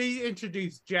 if they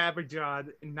introduced Jabberjaw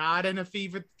not in a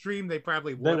fever dream, they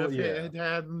probably would have had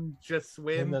him just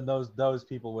swim. And then those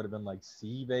people would have been like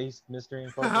sea-based Mystery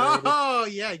Incorporated. Oh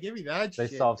yeah, give me that. They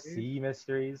solve sea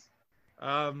mysteries.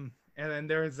 And then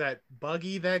there was that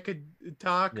Buggy that could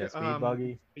talk. Yeah,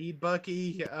 Speed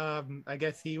Buggy. I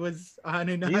guess he was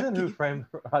Anunnaki. He's in Who Framed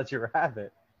Roger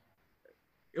Rabbit.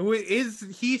 Is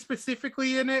he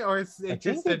specifically in it, or is it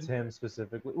it's him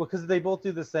specifically? Well, because they both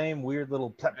do the same weird little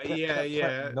plep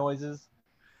noises.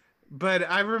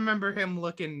 But I remember him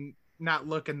not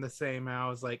looking the same. I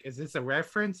was like, is this a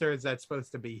reference, or is that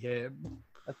supposed to be him?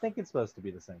 I think it's supposed to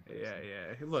be the same person.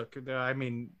 Yeah. Look, I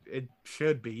mean, it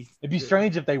should be. It'd be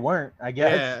strange if they weren't, I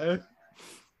guess.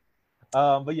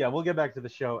 Yeah. But yeah, we'll get back to the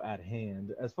show at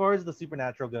hand. As far as the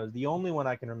supernatural goes, the only one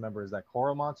I can remember is that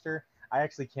coral monster. I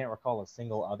actually can't recall a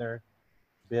single other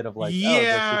bit of the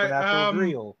supernatural is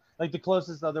real. Like the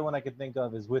closest other one I could think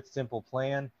of is with Simple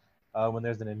Plan, when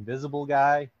there's an invisible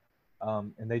guy,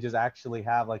 and they just actually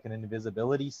have like an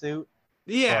invisibility suit.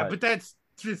 Yeah, but that's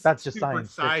just science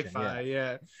sci-fi.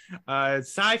 Fiction,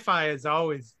 Sci-fi has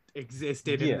always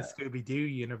existed in the Scooby-Doo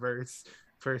universe.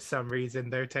 for some reason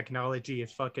their technology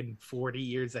is fucking 40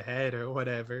 years ahead or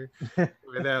whatever.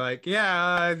 Where they're like,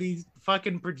 yeah, these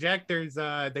fucking projectors,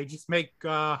 they just make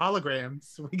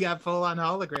holograms. We got full on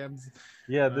holograms.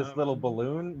 Yeah, this little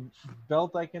balloon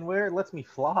belt I can wear, it lets me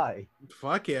fly.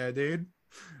 Fuck yeah, dude.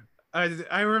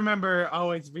 I remember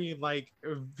always being like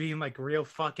real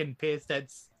fucking pissed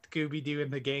at Scooby-Doo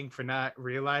and the gang for not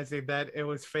realizing that it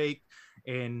was fake.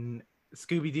 In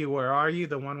Scooby-Doo, Where Are You?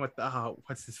 The one with the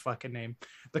what's his fucking name?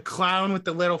 The clown with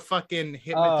the little fucking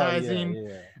hypnotizing. Oh,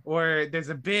 yeah. Where there's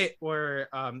a bit where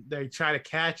they try to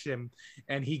catch him,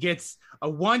 and he gets a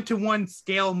 1-to-1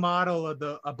 scale model of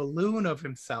a balloon of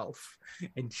himself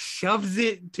and shoves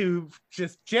it to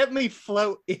just gently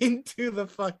float into the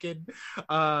fucking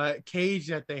cage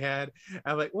that they had.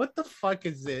 I'm like, what the fuck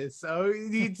is this? Oh,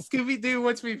 Scooby-Doo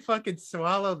wants me to fucking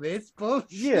swallow this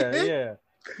bullshit. Yeah.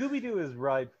 Scooby-Doo is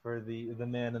ripe for the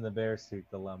man in the bear suit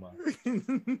dilemma.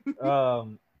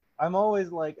 I'm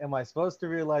always like, am I supposed to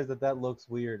realize that looks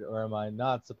weird, or am I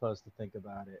not supposed to think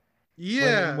about it?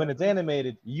 Yeah. When it's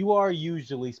animated, you are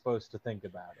usually supposed to think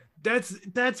about it.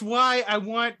 That's why I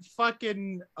want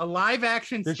fucking a live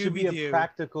action there Scooby-Doo. Should be a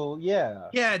practical, yeah,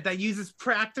 that uses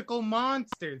practical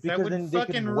monsters. Because that would then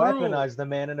fucking they can rule. weaponize the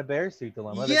man in a bear suit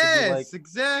dilemma. Yes, like,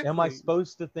 exactly. Am I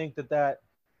supposed to think that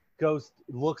ghost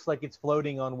looks like it's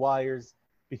floating on wires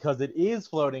because it is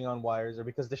floating on wires, or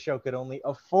because the show could only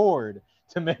afford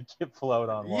to make it float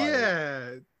on wires? Yeah,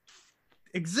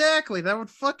 exactly. That would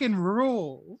fucking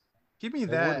rule. Give me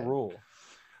that. It would rule.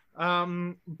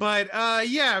 But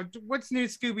yeah, what's new,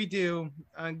 Scooby-Doo?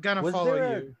 I'm gonna follow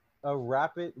you. A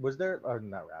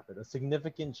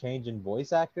significant change in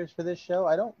voice actors for this show?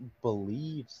 I don't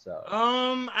believe so.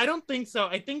 I don't think so.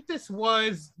 I think this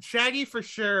was Shaggy for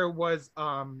sure was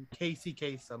Casey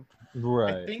Kasem.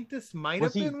 Right. I think this might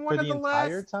have been one of the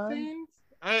last time? things.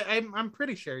 I'm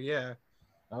pretty sure, yeah.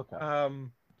 Okay.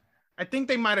 I think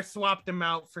they might have swapped him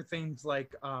out for things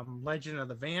like Legend of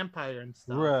the Vampire and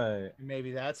stuff. Right.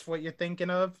 Maybe that's what you're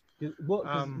thinking of. Well,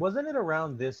 wasn't it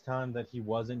around this time that he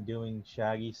wasn't doing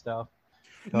Shaggy stuff?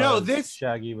 No,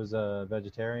 Shaggy was a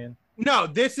vegetarian. No,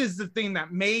 this is the thing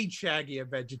that made Shaggy a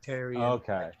vegetarian.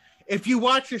 Okay. If you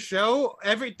watch the show,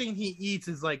 everything he eats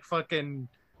is like fucking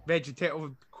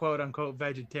vegetarian, quote unquote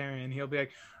vegetarian. He'll be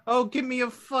like, "Oh, give me a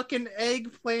fucking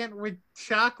eggplant with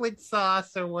chocolate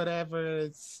sauce or whatever."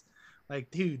 It's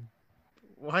like, dude,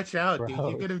 watch out, dude.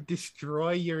 You're gonna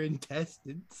destroy your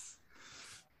intestines.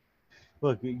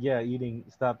 Look, yeah,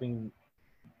 stopping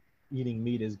eating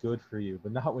meat is good for you,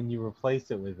 but not when you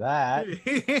replace it with that.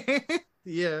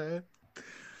 Yeah.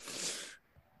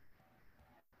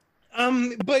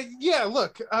 But yeah,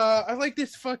 look, I like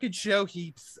this fucking show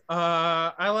heaps.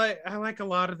 I like a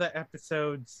lot of the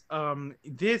episodes.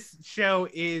 This show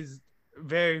is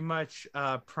very much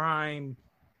prime.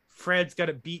 Fred's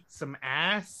gotta beat some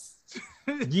ass.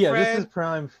 Yeah, This is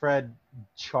prime. Fred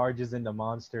charges into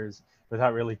monsters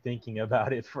without really thinking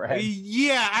about it, Fred.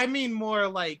 Yeah, I mean more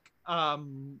like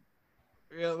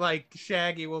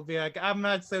Shaggy will be like, "I'm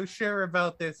not so sure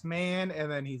about this, man,"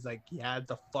 and then he's like, "Yeah,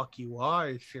 the fuck you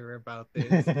are sure about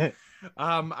this."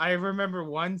 I remember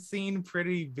one scene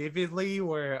pretty vividly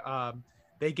where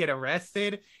they get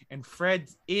arrested and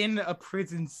Fred's in a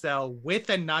prison cell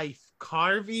with a knife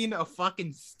carving a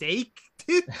fucking steak.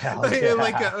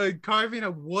 Carving a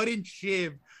wooden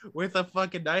shiv with a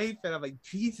fucking knife, and I'm like,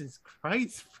 Jesus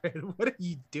Christ, Fred, what are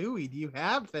you doing? You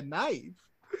have the knife.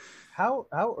 How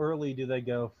early do they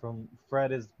go from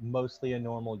Fred is mostly a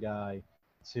normal guy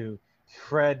to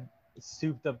Fred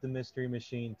souped up the mystery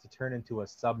machine to turn into a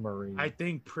submarine? I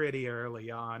think pretty early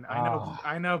on.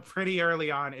 I know pretty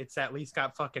early on it's at least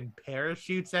got fucking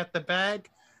parachutes at the back,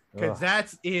 because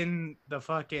that's in the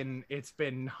fucking It's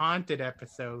Been Haunted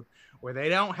episode where they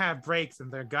don't have brakes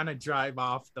and they're gonna drive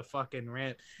off the fucking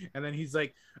ramp, and then he's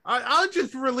like, I'll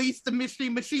just release the mystery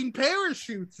machine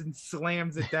parachutes, and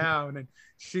slams it down and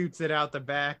shoots it out the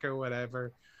back or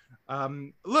whatever.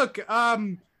 I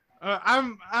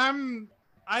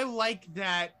like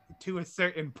that to a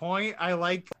certain point.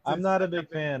 I'm not a big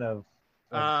fan of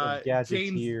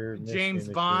James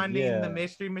Bond in the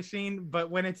mystery machine,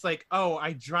 but when it's like, oh,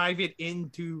 I drive it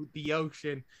into the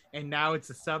ocean and now it's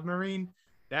a submarine,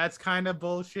 that's kind of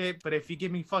bullshit. But if you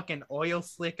give me fucking oil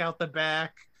slick out the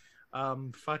back,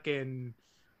 in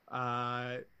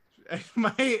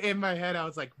my head I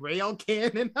was like, rail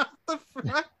cannon out the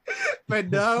front. But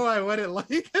no, I wouldn't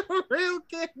like a rail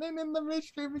cannon in the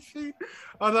mystery machine.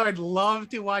 Although I'd love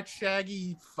to watch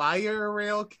Shaggy fire a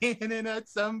rail cannon at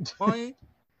some point.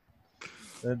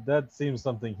 That seems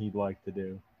something he'd like to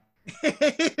do.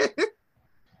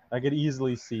 I could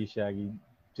easily see Shaggy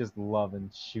just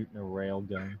loving shooting a rail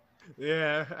gun.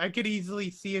 Yeah, I could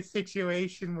easily see a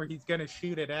situation where he's gonna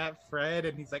shoot it at Fred,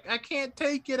 and he's like, "I can't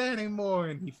take it anymore,"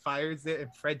 and he fires it,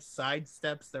 and Fred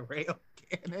sidesteps the rail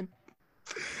cannon.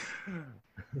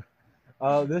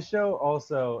 This show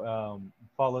also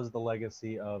follows the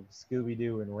legacy of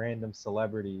Scooby-Doo and random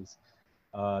celebrities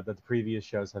that the previous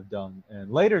shows have done,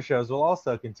 and later shows will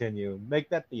also continue. Make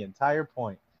that the entire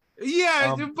point.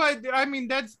 Yeah, but I mean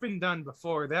that's been done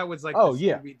before. That was like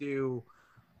Scooby-Doo.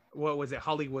 What was it?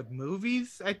 Hollywood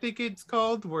Movies, I think it's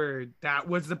called, where that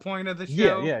was the point of the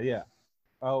show. Yeah.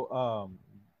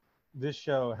 This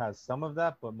show has some of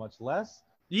that, but much less.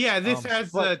 Yeah, this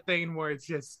has a thing where it's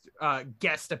just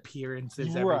guest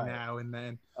appearances every now and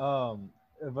then.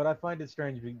 But I find it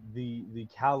strange the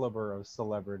caliber of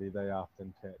celebrity they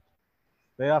often pick.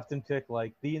 They often pick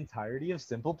like the entirety of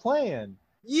Simple Plan.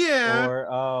 Yeah. Or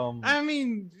I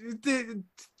mean, the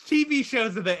TV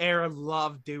shows of the era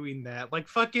love doing that. Like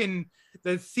fucking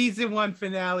the season 1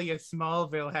 finale of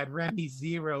Smallville had Remy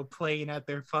Zero playing at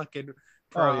their fucking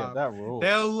prom. Oh yeah, that rules.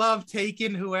 They'll love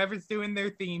taking whoever's doing their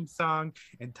theme song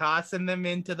and tossing them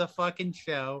into the fucking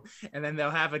show, and then they'll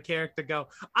have a character go,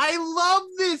 "I love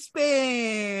this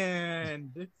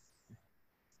band."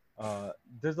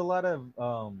 There's a lot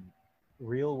of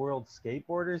real world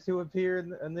skateboarders who appear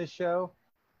in this show.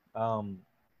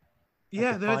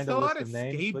 Yeah, there's a lot of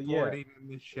skateboarding in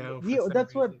this show. Yeah,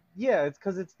 that's what. Yeah, it's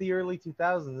because it's the early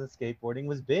 2000s and skateboarding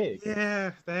was big.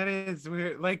 Yeah, that is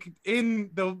weird. Like in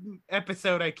the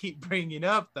episode I keep bringing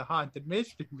up, the Haunted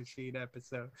Mystery Machine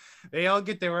episode, they all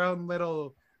get their own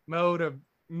little mode of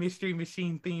Mystery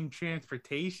Machine themed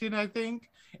transportation. I think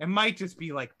it might just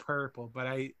be like purple, but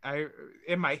I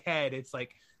in my head it's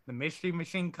like the Mystery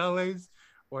Machine colors,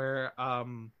 where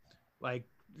like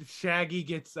Shaggy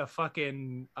gets a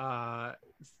fucking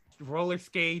roller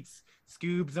skates,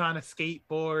 Scoob's on a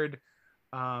skateboard.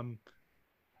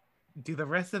 Do the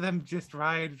rest of them just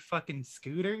ride fucking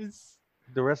scooters?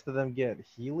 The rest of them get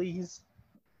Heelys?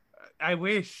 I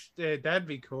wish that'd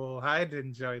be cool. I'd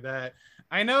enjoy that.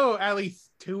 I know at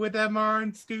least 2 of them are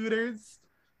on scooters,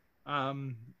 but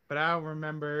I don't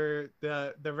remember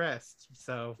the rest.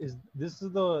 So this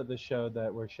is the show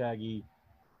that where Shaggy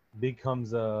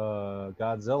becomes a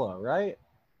Godzilla, right?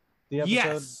 The episode.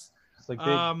 Yes. It's like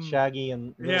big Shaggy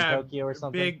and Little Tokyo or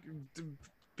something.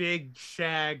 Big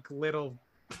Shag, Little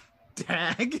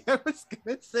Dag. I was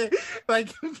gonna say, like,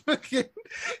 fucking.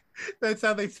 That's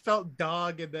how they spelt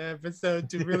dog in the episode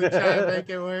to really try to make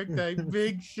it work. Like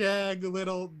Big Shag,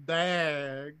 Little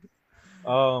Dag.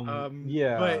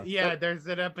 Yeah. But yeah, there's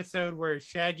an episode where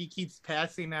Shaggy keeps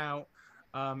passing out.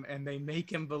 And they make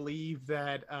him believe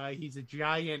that he's a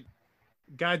giant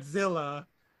Godzilla.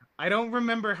 I don't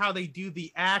remember how they do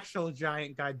the actual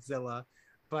giant Godzilla,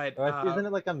 but isn't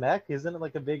it like a mech? Isn't it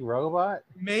like a big robot?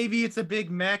 Maybe it's a big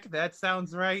mech. That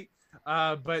sounds right.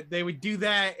 But they would do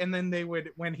that, and then they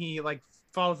would, when he like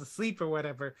falls asleep or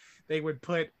whatever, they would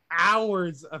put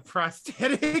hours of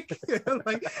prosthetic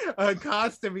like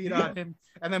costuming on him,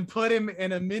 and then put him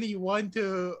in a mini or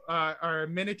a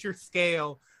miniature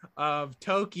scale of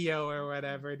Tokyo or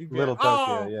whatever. Little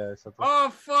Tokyo, yeah. Something. Oh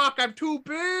fuck, I'm too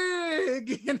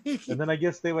big. And then I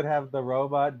guess they would have the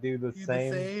robot do the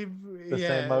same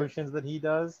motions that he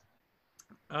does.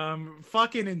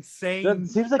 Fucking insane. That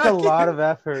seems like a lot of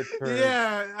effort.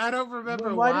 Yeah, I don't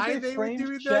remember why they would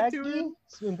do that to him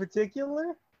in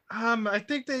particular. I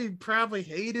think they probably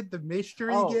hated the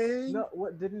mystery game. No,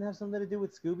 what didn't have something to do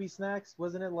with Scooby Snacks?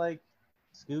 Wasn't it like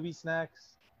Scooby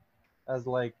Snacks as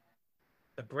like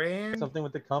the brand? Something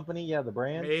with the company? Yeah, the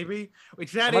brand. Maybe.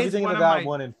 Which that is one of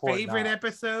my favorite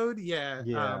episode. Yeah.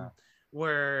 Yeah.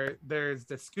 Where there's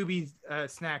the Scooby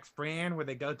Snacks brand where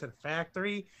they go to the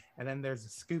factory, and then there's a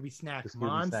Scooby Snacks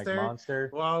monster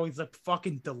who always look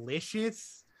fucking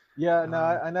delicious. Yeah, no,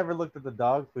 I never looked at the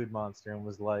dog food monster and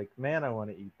was like, man, I want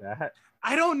to eat that.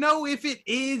 I don't know if it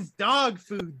is dog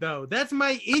food though. That's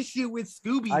my issue with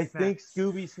Scooby Snacks. I think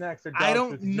Scooby Snacks are dog food. I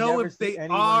don't know if they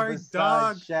are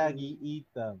dog food. Shaggy eat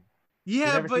them. Yeah,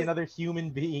 you never see another human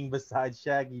being besides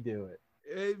Shaggy do it.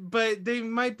 But they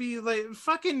might be like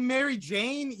fucking Mary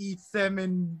Jane eats them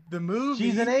in the movie.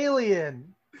 She's an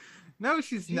alien. No,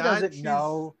 she's not. Doesn't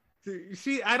know.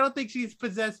 I don't think she's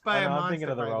possessed by a monster. I'm thinking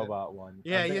of the robot one.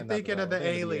 Yeah, you're thinking of the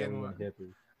alien one.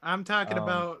 Hippie. I'm talking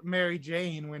about Mary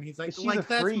Jane when he's like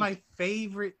that's freak. My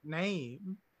favorite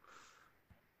name.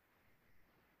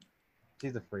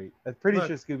 She's a freak. I'm pretty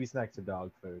sure Scooby Snacks are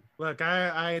dog food. Look,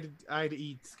 I'd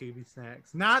eat Scooby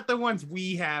Snacks. Not the ones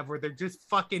we have where they're just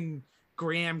fucking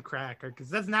graham cracker, because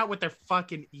that's not what they're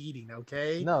fucking eating,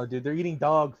 okay? No, dude, they're eating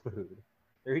dog food.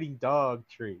 They're eating dog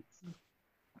treats.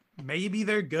 maybe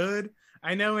they're good.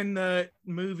 I know in the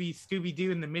movie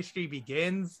Scooby-Doo and the Mystery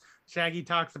Begins, Shaggy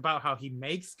talks about how he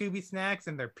makes Scooby snacks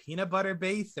and they're peanut butter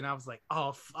based, and I was like,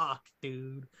 oh fuck,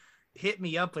 dude, hit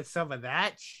me up with some of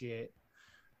that shit.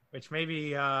 Which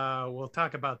maybe we'll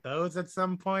talk about those at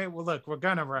some point. Well, look, we're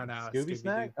gonna run out. Scooby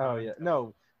snack? Oh yeah,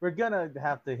 no, we're gonna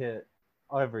have to hit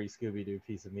every Scooby-Doo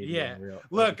piece of media. Yeah,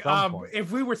 look,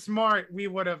 if we were smart, we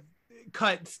would have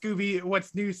cut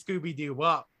What's New Scooby-Doo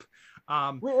up.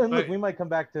 Look, we might come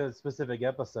back to specific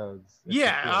episodes.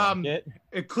 Yeah,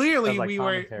 clearly like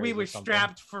we were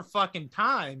strapped for fucking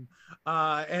time,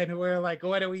 and we're like,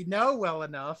 what do we know well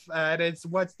enough? And it's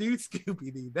What's New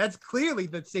Scooby-Doo. That's clearly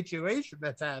the situation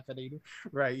that's happening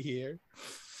right here.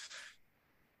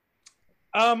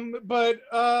 But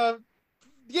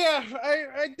yeah,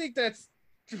 I think that's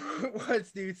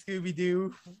What's New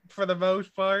Scooby-Doo for the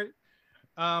most part.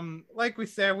 Like we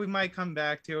said, we might come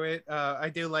back to it. I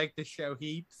do like the show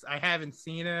heaps. I haven't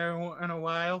seen it in a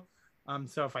while.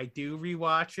 So if I do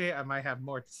rewatch it, I might have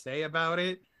more to say about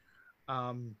it.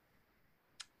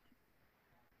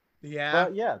 Yeah.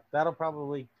 But yeah, that'll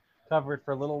probably cover it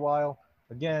for a little while.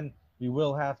 Again, we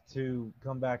will have to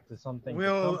come back to something.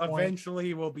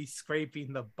 We'll be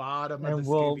scraping the bottom of the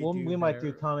Scooby-Doo. We might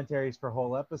do commentaries for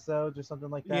whole episodes or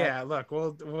something like that. Yeah, look,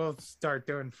 we'll start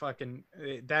doing fucking.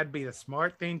 That'd be the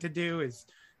smart thing to do, is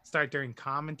start doing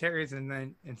commentaries, and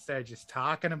then instead of just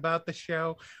talking about the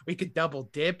show, we could double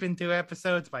dip into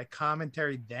episodes by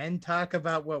commentary, then talk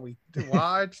about what we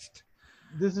watched.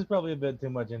 This is probably a bit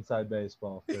too much inside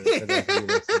baseball for those of you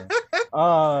listening.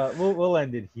 We'll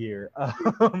end it here.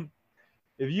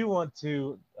 If you want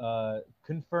to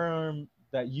confirm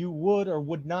that you would or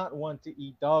would not want to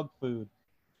eat dog food,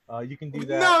 you can do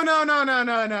that. No.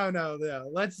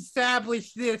 Let's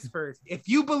establish this first. If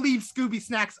you believe Scooby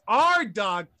snacks are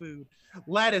dog food,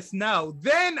 let us know.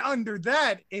 Then under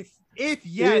that, if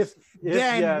yes,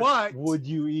 what? Would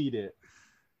you eat it?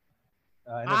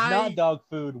 And if not dog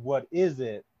food, what is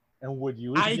it? And would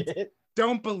you eat it?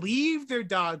 Don't believe they're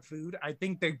dog food. I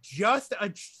think they're just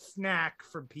a snack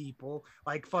for people,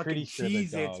 like fucking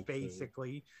Cheez-Its,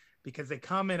 basically, because they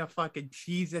come in a fucking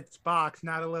Cheez-Its box,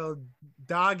 not a little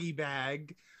doggy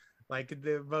bag, like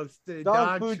the most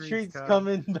dog food treats come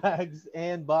in bags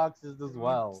and boxes as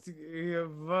well.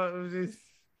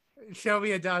 Show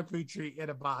me a dog food treat in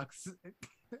a box.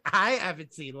 I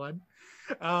haven't seen one.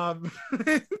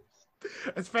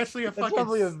 Especially a fucking.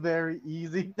 Probably a very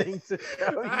easy thing to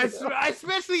show you.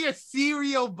 Especially a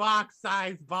cereal box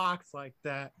size box like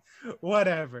that.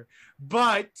 Whatever.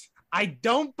 But I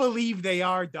don't believe they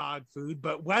are dog food.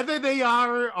 But whether they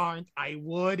are or aren't, I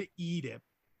would eat it.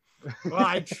 Well,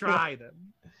 I'd try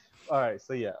them. All right.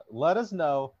 So yeah, let us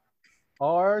know.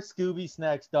 Are Scooby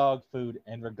snacks dog food?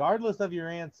 And regardless of your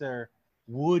answer,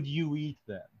 would you eat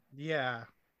them? Yeah.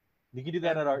 You can do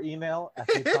that at our email at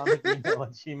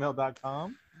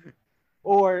theatomicemail@gmail.com.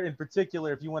 Or in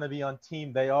particular, if you want to be on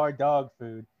team they are dog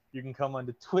food, you can come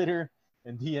onto Twitter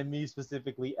and DM me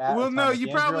specifically at you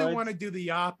probably want to do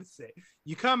the opposite.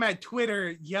 You come at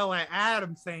Twitter, yell at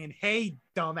Adam saying, hey,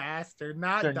 dumbass, they're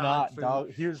not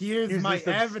dog food. Here's my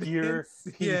evidence.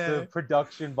 Piece of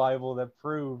production Bible that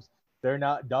proves they're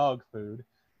not dog food.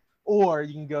 Or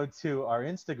you can go to our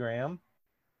Instagram,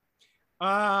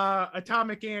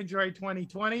 Atomic Android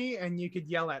 2020, and you could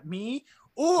yell at me,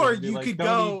 or you could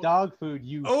go dog food,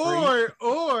 you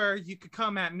or you could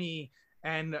come at me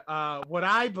and what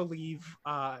I believe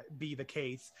be the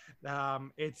case.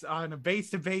 It's on a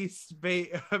base-to-base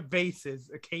basis,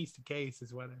 a case-to-case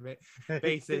is what I meant,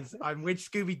 basis on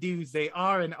which Scooby-Doos they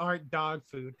are and aren't dog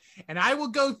food, and I will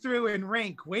go through and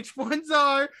rank which ones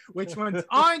are, which ones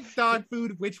aren't dog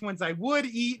food, which ones I would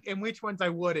eat, and which ones I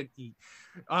wouldn't eat.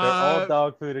 They're all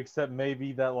dog food except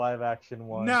maybe that live action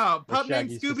one. No, Pup Named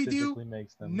Scooby-Doo,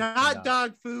 not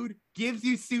dog food, gives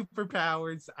you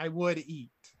superpowers. I would eat.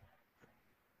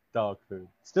 Dog food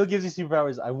still gives you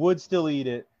superpowers. I would still eat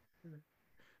it,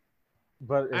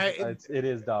 but it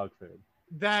is dog food.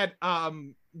 That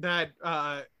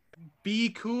Be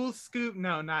Cool Scoop,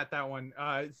 no, not that one.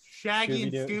 Shaggy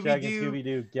and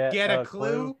Scooby-Doo get a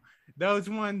clue. Those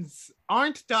ones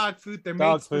aren't dog food. They're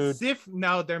made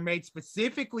they're made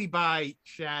specifically by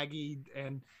Shaggy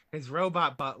and his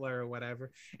robot butler or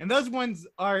whatever. And those ones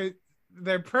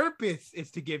their purpose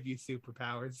is to give you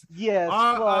superpowers. Yes,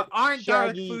 but aren't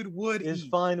Shaggy dog food would is eat.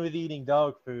 Fine with eating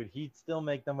dog food. He'd still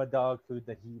make them a dog food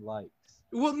that he likes.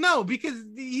 Well, no, because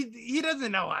he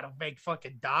doesn't know how to make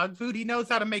fucking dog food. He knows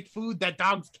how to make food that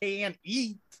dogs can't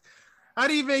eat. How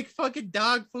do you make fucking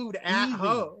dog food at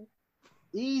home?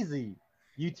 Easy.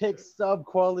 You take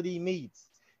sub-quality meats.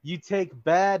 You take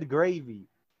bad gravy.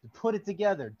 Put it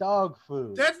together. Dog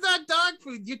food. That's not dog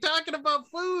food. You're talking about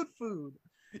food.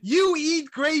 You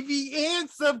eat gravy and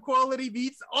sub-quality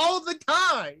meats all the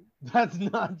time. That's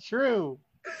not true.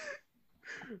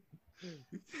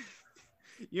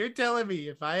 You're telling me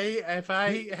if I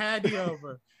had you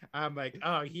over, I'm like,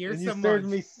 oh, here's and you some served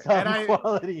lunch. me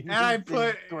sub-quality and I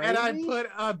gravy? put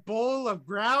a bowl of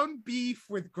ground beef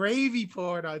with gravy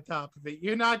poured on top of it.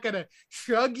 You're not gonna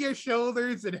shrug your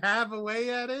shoulders and have a way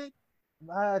at it?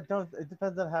 It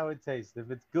depends on how it tastes. If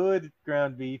it's good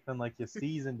ground beef and like you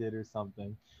seasoned it or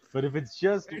something, but if it's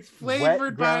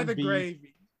flavored by the beef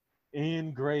gravy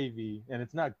in gravy and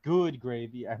it's not good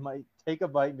gravy, I might take a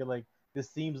bite and be like,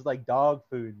 this seems like dog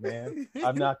food, man.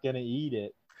 I'm not gonna eat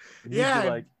it. And yeah,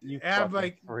 like, you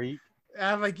fucking freak.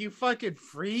 I'm like, you fucking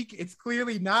freak. It's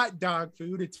clearly not dog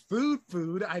food. It's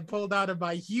food I pulled out of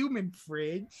my human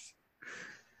fridge.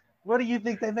 What do you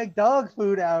think they make dog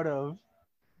food out of?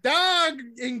 Dog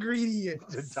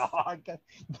ingredients. The dog.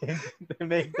 They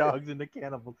make dogs into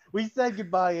cannibals. We said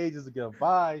goodbye ages ago.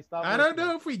 Bye. Stop. I don't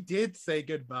know if we did say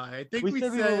goodbye. I think we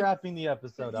said we were wrapping the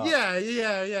episode up.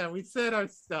 Yeah. We said our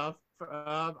stuff.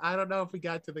 I don't know if we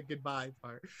got to the goodbye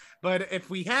part, but if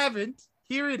we haven't,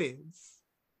 here it is.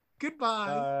 Goodbye.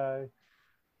 Bye.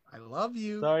 I love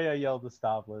you. Sorry I yelled to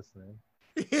stop listening.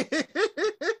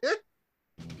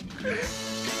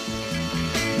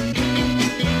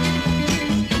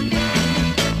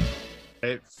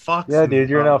 It fucks yeah, dude,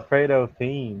 you're up. an Alfredo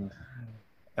fiend.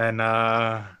 And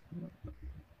I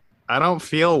don't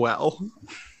feel well.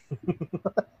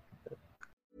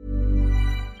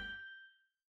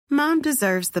 Mom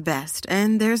deserves the best,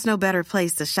 and there's no better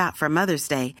place to shop for Mother's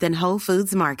Day than Whole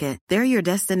Foods Market. They're your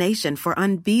destination for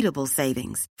unbeatable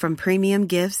savings, from premium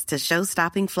gifts to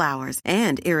show-stopping flowers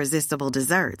and irresistible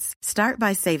desserts. Start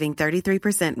by saving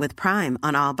 33% with Prime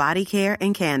on all body care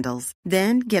and candles.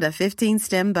 Then get a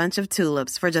 15-stem bunch of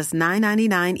tulips for just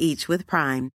 $9.99 each with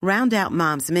Prime. Round out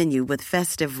Mom's menu with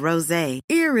festive rosé,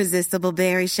 irresistible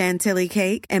berry chantilly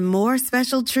cake, and more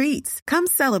special treats. Come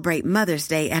celebrate Mother's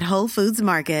Day at Whole Foods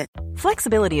Market.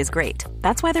 Flexibility is great.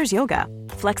 That's why there's yoga.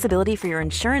 Flexibility for your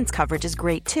insurance coverage is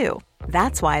great too.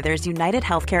 That's why there's United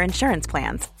Healthcare Insurance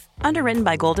Plans. Underwritten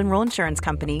by Golden Rule Insurance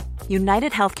Company,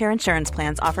 United Healthcare Insurance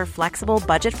Plans offer flexible,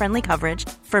 budget-friendly coverage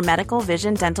for medical,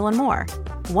 vision, dental, and more.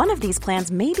 One of these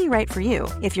plans may be right for you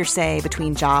if you're, say,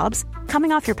 between jobs,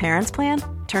 coming off your parents' plan,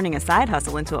 turning a side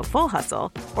hustle into a full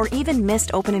hustle, or even missed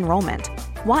open enrollment.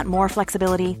 Want more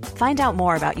flexibility? Find out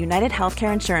more about United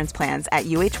Healthcare Insurance Plans at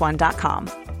uh1.com.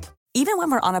 Even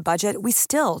when we're on a budget, we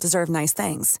still deserve nice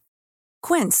things.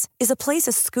 Quince is a place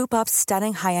to scoop up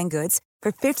stunning high-end goods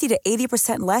for 50 to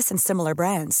 80% less than similar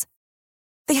brands.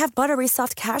 They have buttery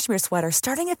soft cashmere sweaters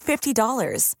starting at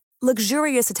 $50,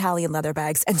 luxurious Italian leather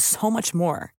bags, and so much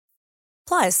more.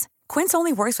 Plus, Quince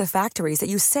only works with factories that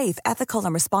use safe, ethical,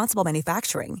 and responsible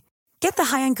manufacturing. Get the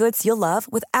high-end goods you'll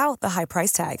love without the high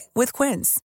price tag with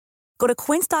Quince. Go to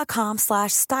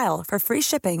quince.com/style for free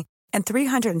shipping and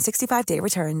 365-day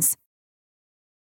returns.